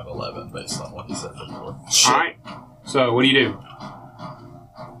they might have 11 based on what he said before. Alright. So, what do you do?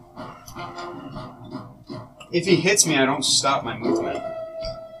 If he hits me, I don't stop my movement.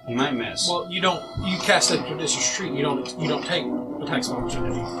 He might miss. Well, you don't. You cast Expeditious Retreat. You don't take attacks of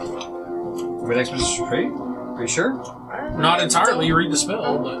opportunity. With expeditious trait? Are you sure? Not entirely. You read the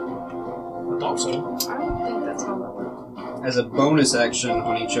spell, but I thought so. I don't think that's how that works. As a bonus action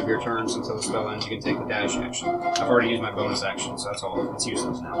on each of your turns until the spell ends, you can take the dash action. I've already used my bonus action, so that's all. It's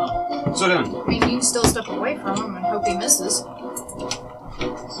useless now. So done. I mean, you can still step away from him and hope he misses.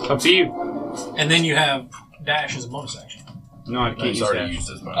 Up to you. And then you have dash as a bonus action. No, I can't He's use already dash. used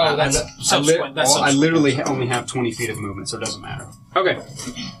his bonus. Oh, that's subsequent. That's I subsequent. literally only have 20 feet of movement, so it doesn't matter. Okay.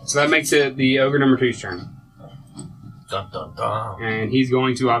 So that makes it the Ogre number 2's turn. Dun dun dun. And he's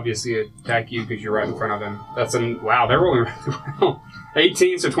going to obviously attack you because you're right in front of him. That's wow, they're rolling really well.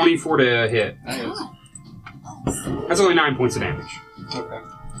 18, so 24 to hit. That's only 9 points of damage. Okay.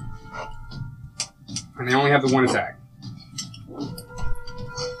 And they only have the one attack.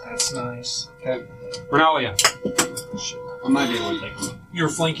 That's nice. Okay. Renalia. I might be able to take them. You're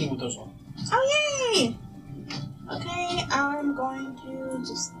flanking with those ones. Oh, yay! Okay, I'm going to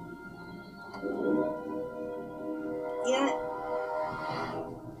just... Yeah.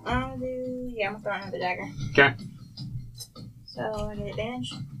 I'm gonna throw another dagger. Okay. So I get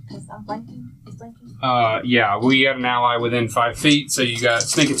advantage because I'm flanking. He's flanking. Yeah, we had an ally within 5 feet, so you got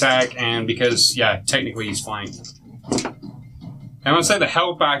sneak attack, and because, yeah, technically he's flanked. I'm gonna say the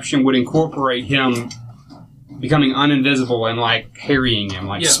help action would incorporate him becoming uninvisible and, like, harrying him,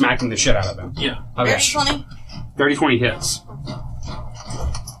 like smacking the shit out of him. Yeah. Okay. 30-20. 30-20 hits.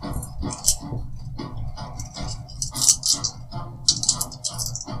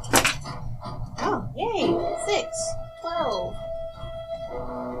 Oh, yay! 6, 12,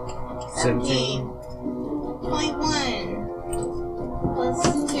 17. 21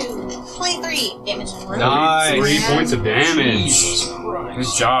 plus 2, 23 damage. Nice. 3 points of damage. Jesus Christ.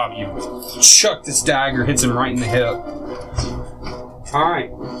 Good job. You chuck this dagger, hits him right in the hip.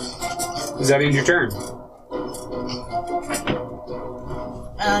 Alright. Does that end your turn?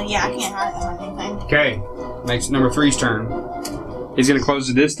 Yeah, I can't hide behind anything. Okay. Makes it number 3's turn. He's going to close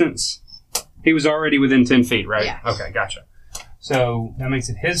the distance. He was already within 10 feet, right? Yeah. Okay, gotcha. So that makes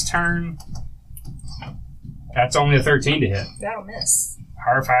it his turn. That's only a 13 to hit. That'll miss.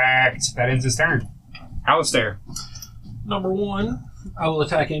 Perfect. That ends his turn. Alistair. Number 1, I will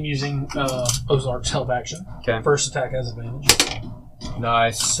attack him using Ozark's help action. Okay. First attack has advantage.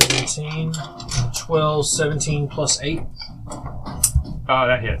 Nice. 17, 12, 17 plus 8. Oh,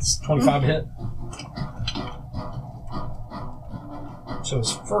 that hits. 25 hit. So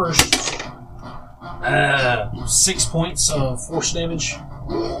his first 6 points of force damage,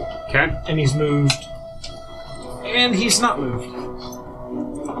 Okay. and he's moved. And he's not moved.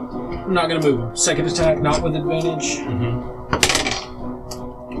 I'm not going to move him. Second attack, not with advantage. Mm-hmm.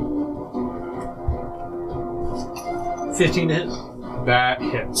 15 to hit. That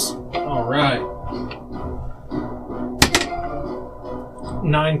hits. All right.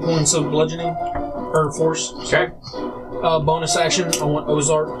 9 points of bludgeoning or force. Okay. Bonus action. I want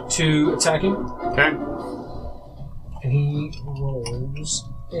Ozark to attack him, Okay. and he rolls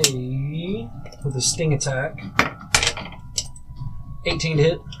with a sting attack. 18 to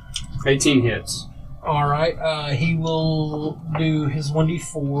hit. 18 hits. All right. He will do his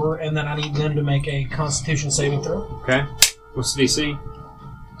 1d4, and then I need them to make a Constitution saving throw. Okay. What's the DC?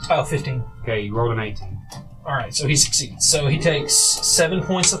 15. Okay, you rolled an 18. All right, so he succeeds. So he takes 7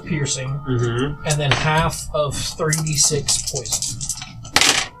 points of piercing, Mm-hmm. and then half of 3d6 poison.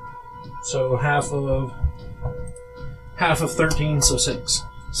 So half of 13, so 6.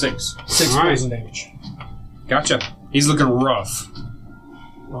 6. 6 All right. poison damage. Gotcha. He's looking rough.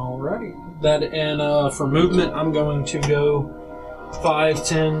 Alrighty. That and for movement, I'm going to go 5,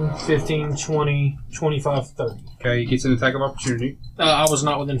 10, 15, 20, 25, 30. Okay, he gets an attack of opportunity. I was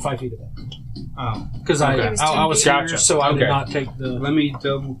not within 5 feet of that. Oh. Because Okay. I was here, Gotcha. so I Okay. did not take the... Let me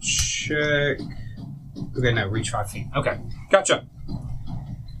double check. Okay, no, reach 5 feet. Okay, gotcha.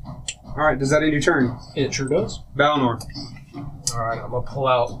 Alright, does that end your turn? It sure does. Valinor. Alright, I'm going to pull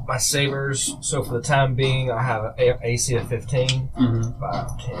out my sabers. So for the time being, I have an AC of 15. Mm-hmm.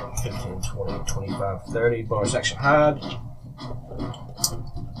 5, 10, 15, 20, 25, 30. Bonus action hide.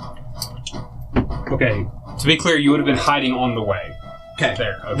 Okay, to be clear, you would have been hiding on the way. Okay.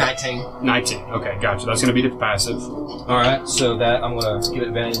 There, okay. 19. 19. Okay, gotcha. That's going to be the passive. Alright, so that I'm going to give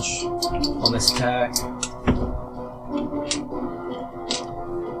advantage on this attack.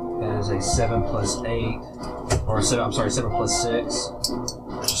 That is a 7 plus 8. Or 7, I'm sorry, 7 plus 6.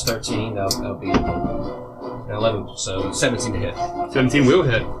 Which is 13. That'll be 11. So 17 to hit. 17 will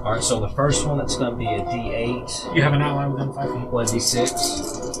hit. Alright, so the first one, that's going to be a D8. You have an ally within 5 feet. 1d6.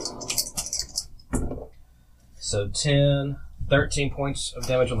 So 10, 13 points of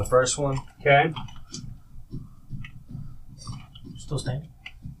damage on the first one. Okay. Still standing.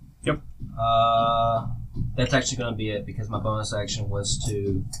 That's actually going to be it because my bonus action was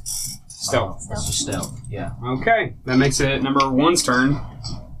to Stealth. was to stealth. Yeah. Okay, that makes it number 1's turn.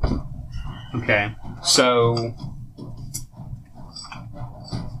 Okay, so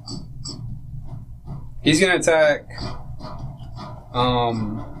he's gonna attack.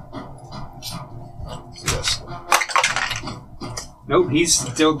 Nope, he's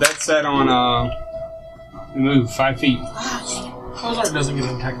still dead set on move 5 feet. Ozark doesn't get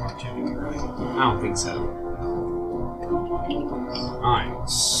an attack of opportunity, right? I don't think so. Alright,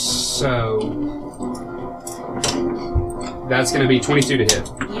 so that's gonna be 22 to hit.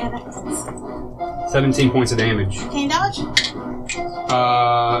 Yeah, that's 17 points of damage. Can you dodge?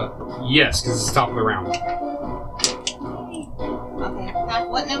 Yes, because it's the top of the round. Okay.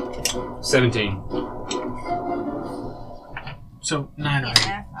 What now? 17. So 9 or 8.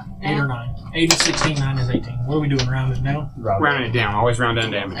 Yeah. 8 or 9. 8 is 16, 9 is 18. What are we doing, rounding down? Rounding it down. Always round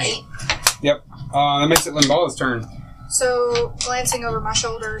down damage. 8. Yep. That makes it Limballa's turn. So, glancing over my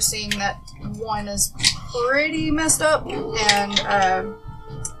shoulder, seeing that one is pretty messed up, and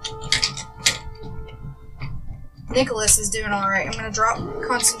Nicholas is doing alright. I'm going to drop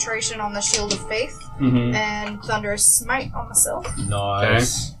concentration on the Shield of Faith Mm-hmm. and Thunderous Smite on myself.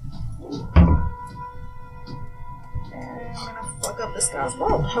 Nice. And I'm going to fuck up this guy's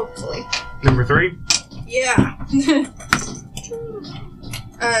world, hopefully. Number 3. Yeah.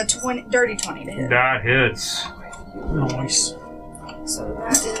 20 to hit. That hits. Nice. So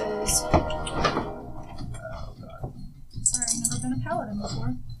that is. Sorry, I've never been a paladin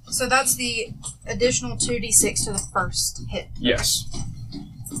before. So that's the additional 2d6 to the first hit. Yes.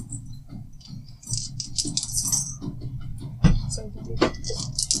 So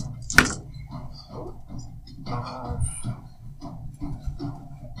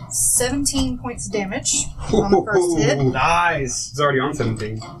 17 points of damage on the first hit. Nice. It's already on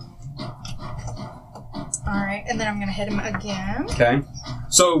 17. Alright, and then I'm gonna hit him again. Okay.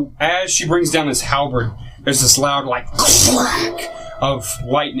 So as she brings down this halberd, there's this loud like crack of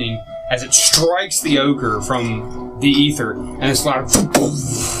lightning as it strikes the ogre from the ether, and it's loud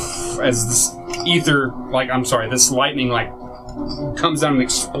as this ether, this lightning comes down and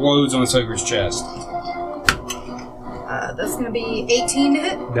explodes on this ogre's chest. That's gonna be 18 to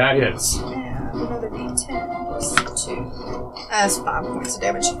hit. That hits. And another d10 plus 2. That's 5 points of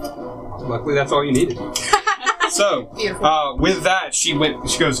damage. Luckily, that's all you needed. So, Beautiful. with that, she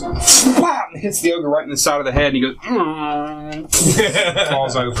goes, wham, and hits the ogre right in the side of the head, and he goes,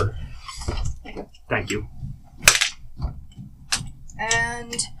 falls over. Thank you.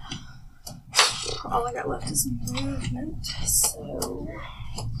 And all I got left is movement.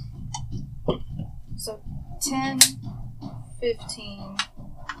 So 10, 15,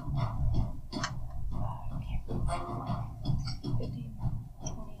 20,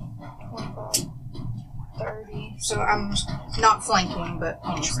 25, 30. So I'm not flanking, but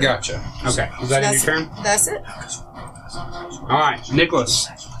almost. Gotcha. Okay. Is that in your turn? That's it. All right, Nicholas.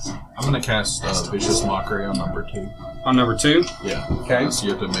 I'm going to cast Vicious Mockery on number 2. On number 2? Yeah. Okay. So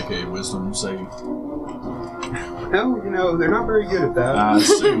you have to make a Wisdom save. No, they're not very good at that. I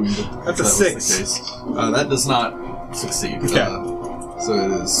assumed That's a that 6. was the case. That does not succeed. Okay. So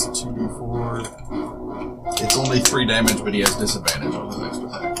it is 2d4. It's only 3 damage, but he has disadvantage on the next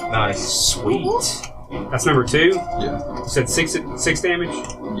attack. Nice. Sweet. That's number 2? Yeah. You said 6 damage?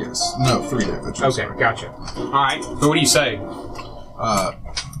 Yes. No, 3 damage. I'm Okay, sorry. gotcha. Alright, so what do you say?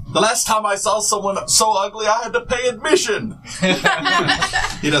 The last time I saw someone so ugly, I had to pay admission.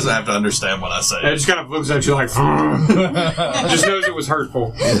 He doesn't have to understand what I say. It just kind of looks at you like, just knows it was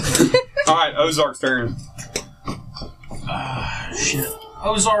hurtful. Alright, Ozark's turn. Shit.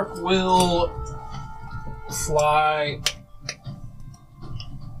 Ozark will fly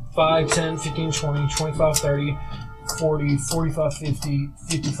 5, 10, 15, 20, 25, 30, 40, 45, 50,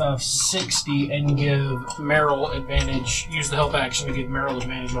 55, 60, and give Meryl advantage. Use the help action to give Meryl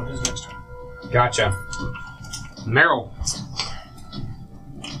advantage on his next turn. Gotcha. Meryl.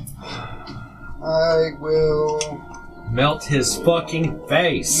 I will Melt his fucking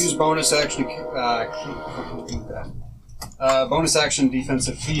face. use bonus action to keep that. Bonus action,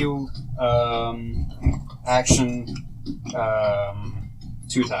 defensive field, action,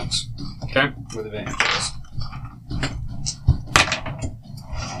 2 attacks Okay. with advantages.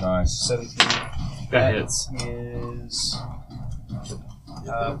 Nice. 17. That hits. Is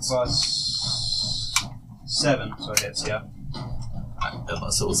plus 7, so it hits, yeah.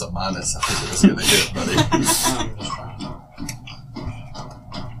 Unless it was a minus, I think it was going to hit, buddy. I'm just trying.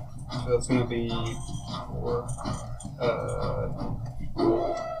 So that's going to be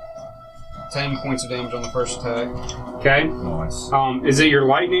 10 points of damage on the first attack. Okay. Nice. Is it your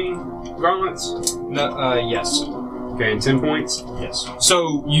lightning gauntlets? No, yes. Okay, and 10 points? Yes.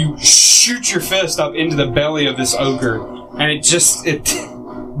 So you shoot your fist up into the belly of this ogre, and it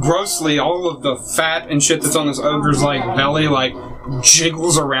grossly, all of the fat and shit that's on this ogre's belly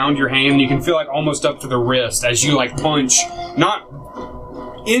jiggles around your hand, and you can feel almost up to the wrist as you punch not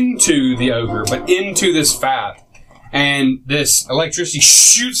into the ogre, but into this fat, and this electricity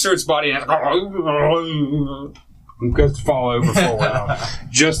shoots through its body and goes to fall over forward,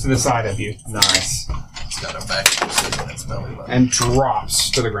 just to the side of you. Nice. It's got a back in its belly button. And drops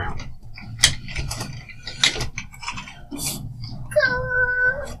to the ground.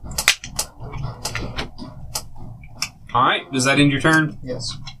 Alright, does that end your turn?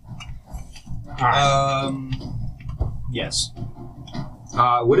 Yes. Yes.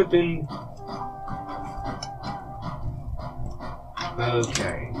 Would have been.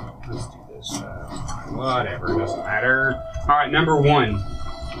 Okay, let's do this. Whatever, doesn't matter. Alright, number 1.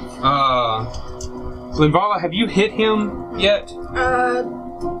 Linvala, have you hit him yet?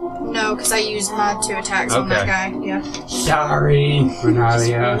 No, because I used my 2 attacks on that guy. Yeah. Sorry,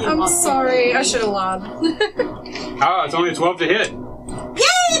 Renalia. I'm sorry. I should have lied. It's only a 12 to hit. Yay,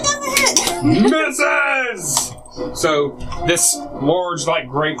 it doesn't hit! Misses! So, this large,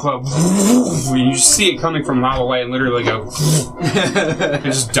 great club, you see it coming from a mile away and literally go, and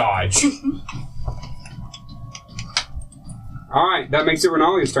just dodge. Alright, that makes it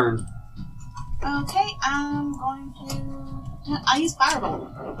Renalia's turn. Okay, I'm going to. I'll use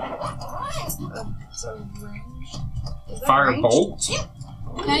Firebolt. So range. Firebolt? Yeah.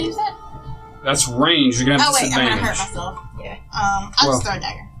 Can I use that? That's range. You're gonna have Oh, wait, I'm disadvantage. gonna hurt myself. Yeah. I'll just throw a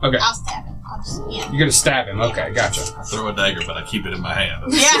dagger. Okay. I'll stab him. I'll just, yeah. You're gonna stab him. Okay, gotcha. I throw a dagger, but I keep it in my hand.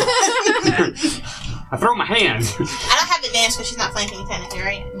 Yeah. I throw my hand. I don't have advantage because she's not flanking technically,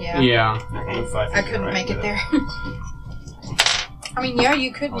 right? Yeah. Yeah. Okay. I couldn't make it there. I mean, yeah,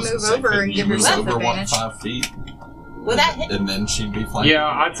 you could I was move gonna say, over couldn't and you give move yourself over, advantage. 5 feet, Will that hit? and then she'd be flanking. Yeah,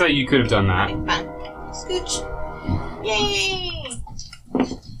 I'd say you could have done that. Okay, fine. Scooch. Yay!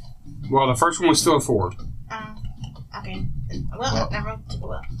 Well, the first one was still a 4. Okay. Well, I rolled 2.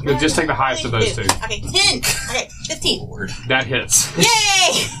 Well. Just take the highest of those 2. Okay, 10. Okay, 15. Lord. That hits.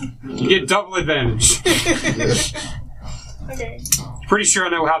 Yay! You get double advantage. Okay. Pretty sure I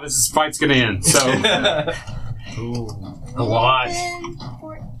know how this fight's gonna end, so. A lot. 10,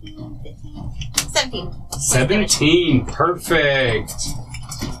 14, 15, 17. 17. Perfect.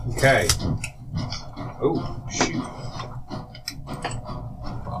 Okay. Oh, shoot.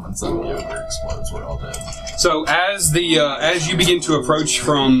 Ramen Sun Yoga explodes. We're all dead. So as you begin to approach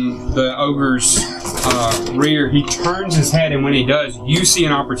from the ogre's rear, he turns his head, and when he does, you see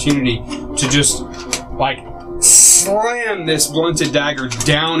an opportunity to just slam this blunted dagger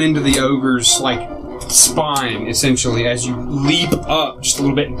down into the ogre's spine, essentially, as you leap up just a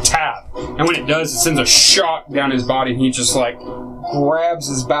little bit and tap. And when it does, it sends a shock down his body, and he just grabs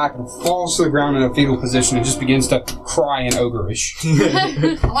his back and falls to the ground in a fetal position and just begins to cry in ogreish.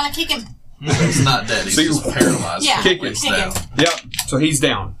 I want to kick him. He's not dead. He's So just paralyzed. Yeah, kick Waist him. down. Yep, so he's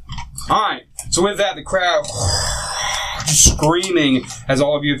down. Alright, so with that, the crowd just screaming as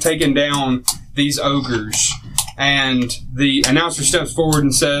all of you have taken down these ogres. And the announcer steps forward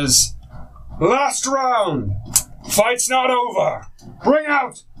and says, "Last round! Fight's not over! Bring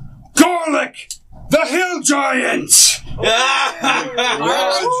out Garlic, the Hill Giant!"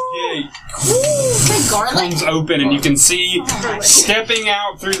 Large gate Garlic? comes open, and you can see stepping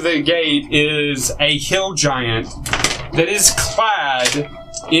out through the gate is a hill giant that is clad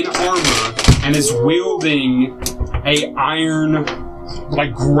in armor and is wielding a iron,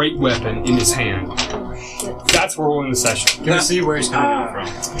 great weapon in his hand. That's where we'll end the session. Can we see where he's coming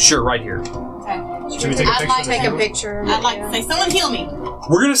from? Sure, right here. Should we take a I'd picture? like of the Take a camera? picture. I'd like to say, someone heal me.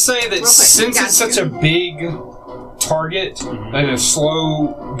 We're gonna say that quick, since got it's such a big target and a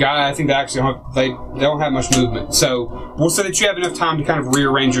slow guy, I think they actually they don't have much movement. So we'll say that you have enough time to kind of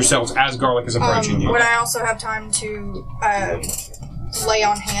rearrange yourselves as Garlic is approaching you. Would I also have time to lay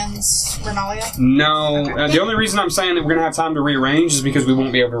on hands, Renalia? No, Okay. the only reason I'm saying that we're gonna have time to rearrange is because we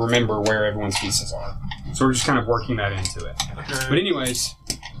won't be able to remember where everyone's pieces are. So we're just kind of working that into it. But anyways,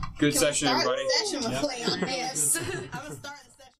 good session, Start everybody. the session with lay on hands. Yes. I would start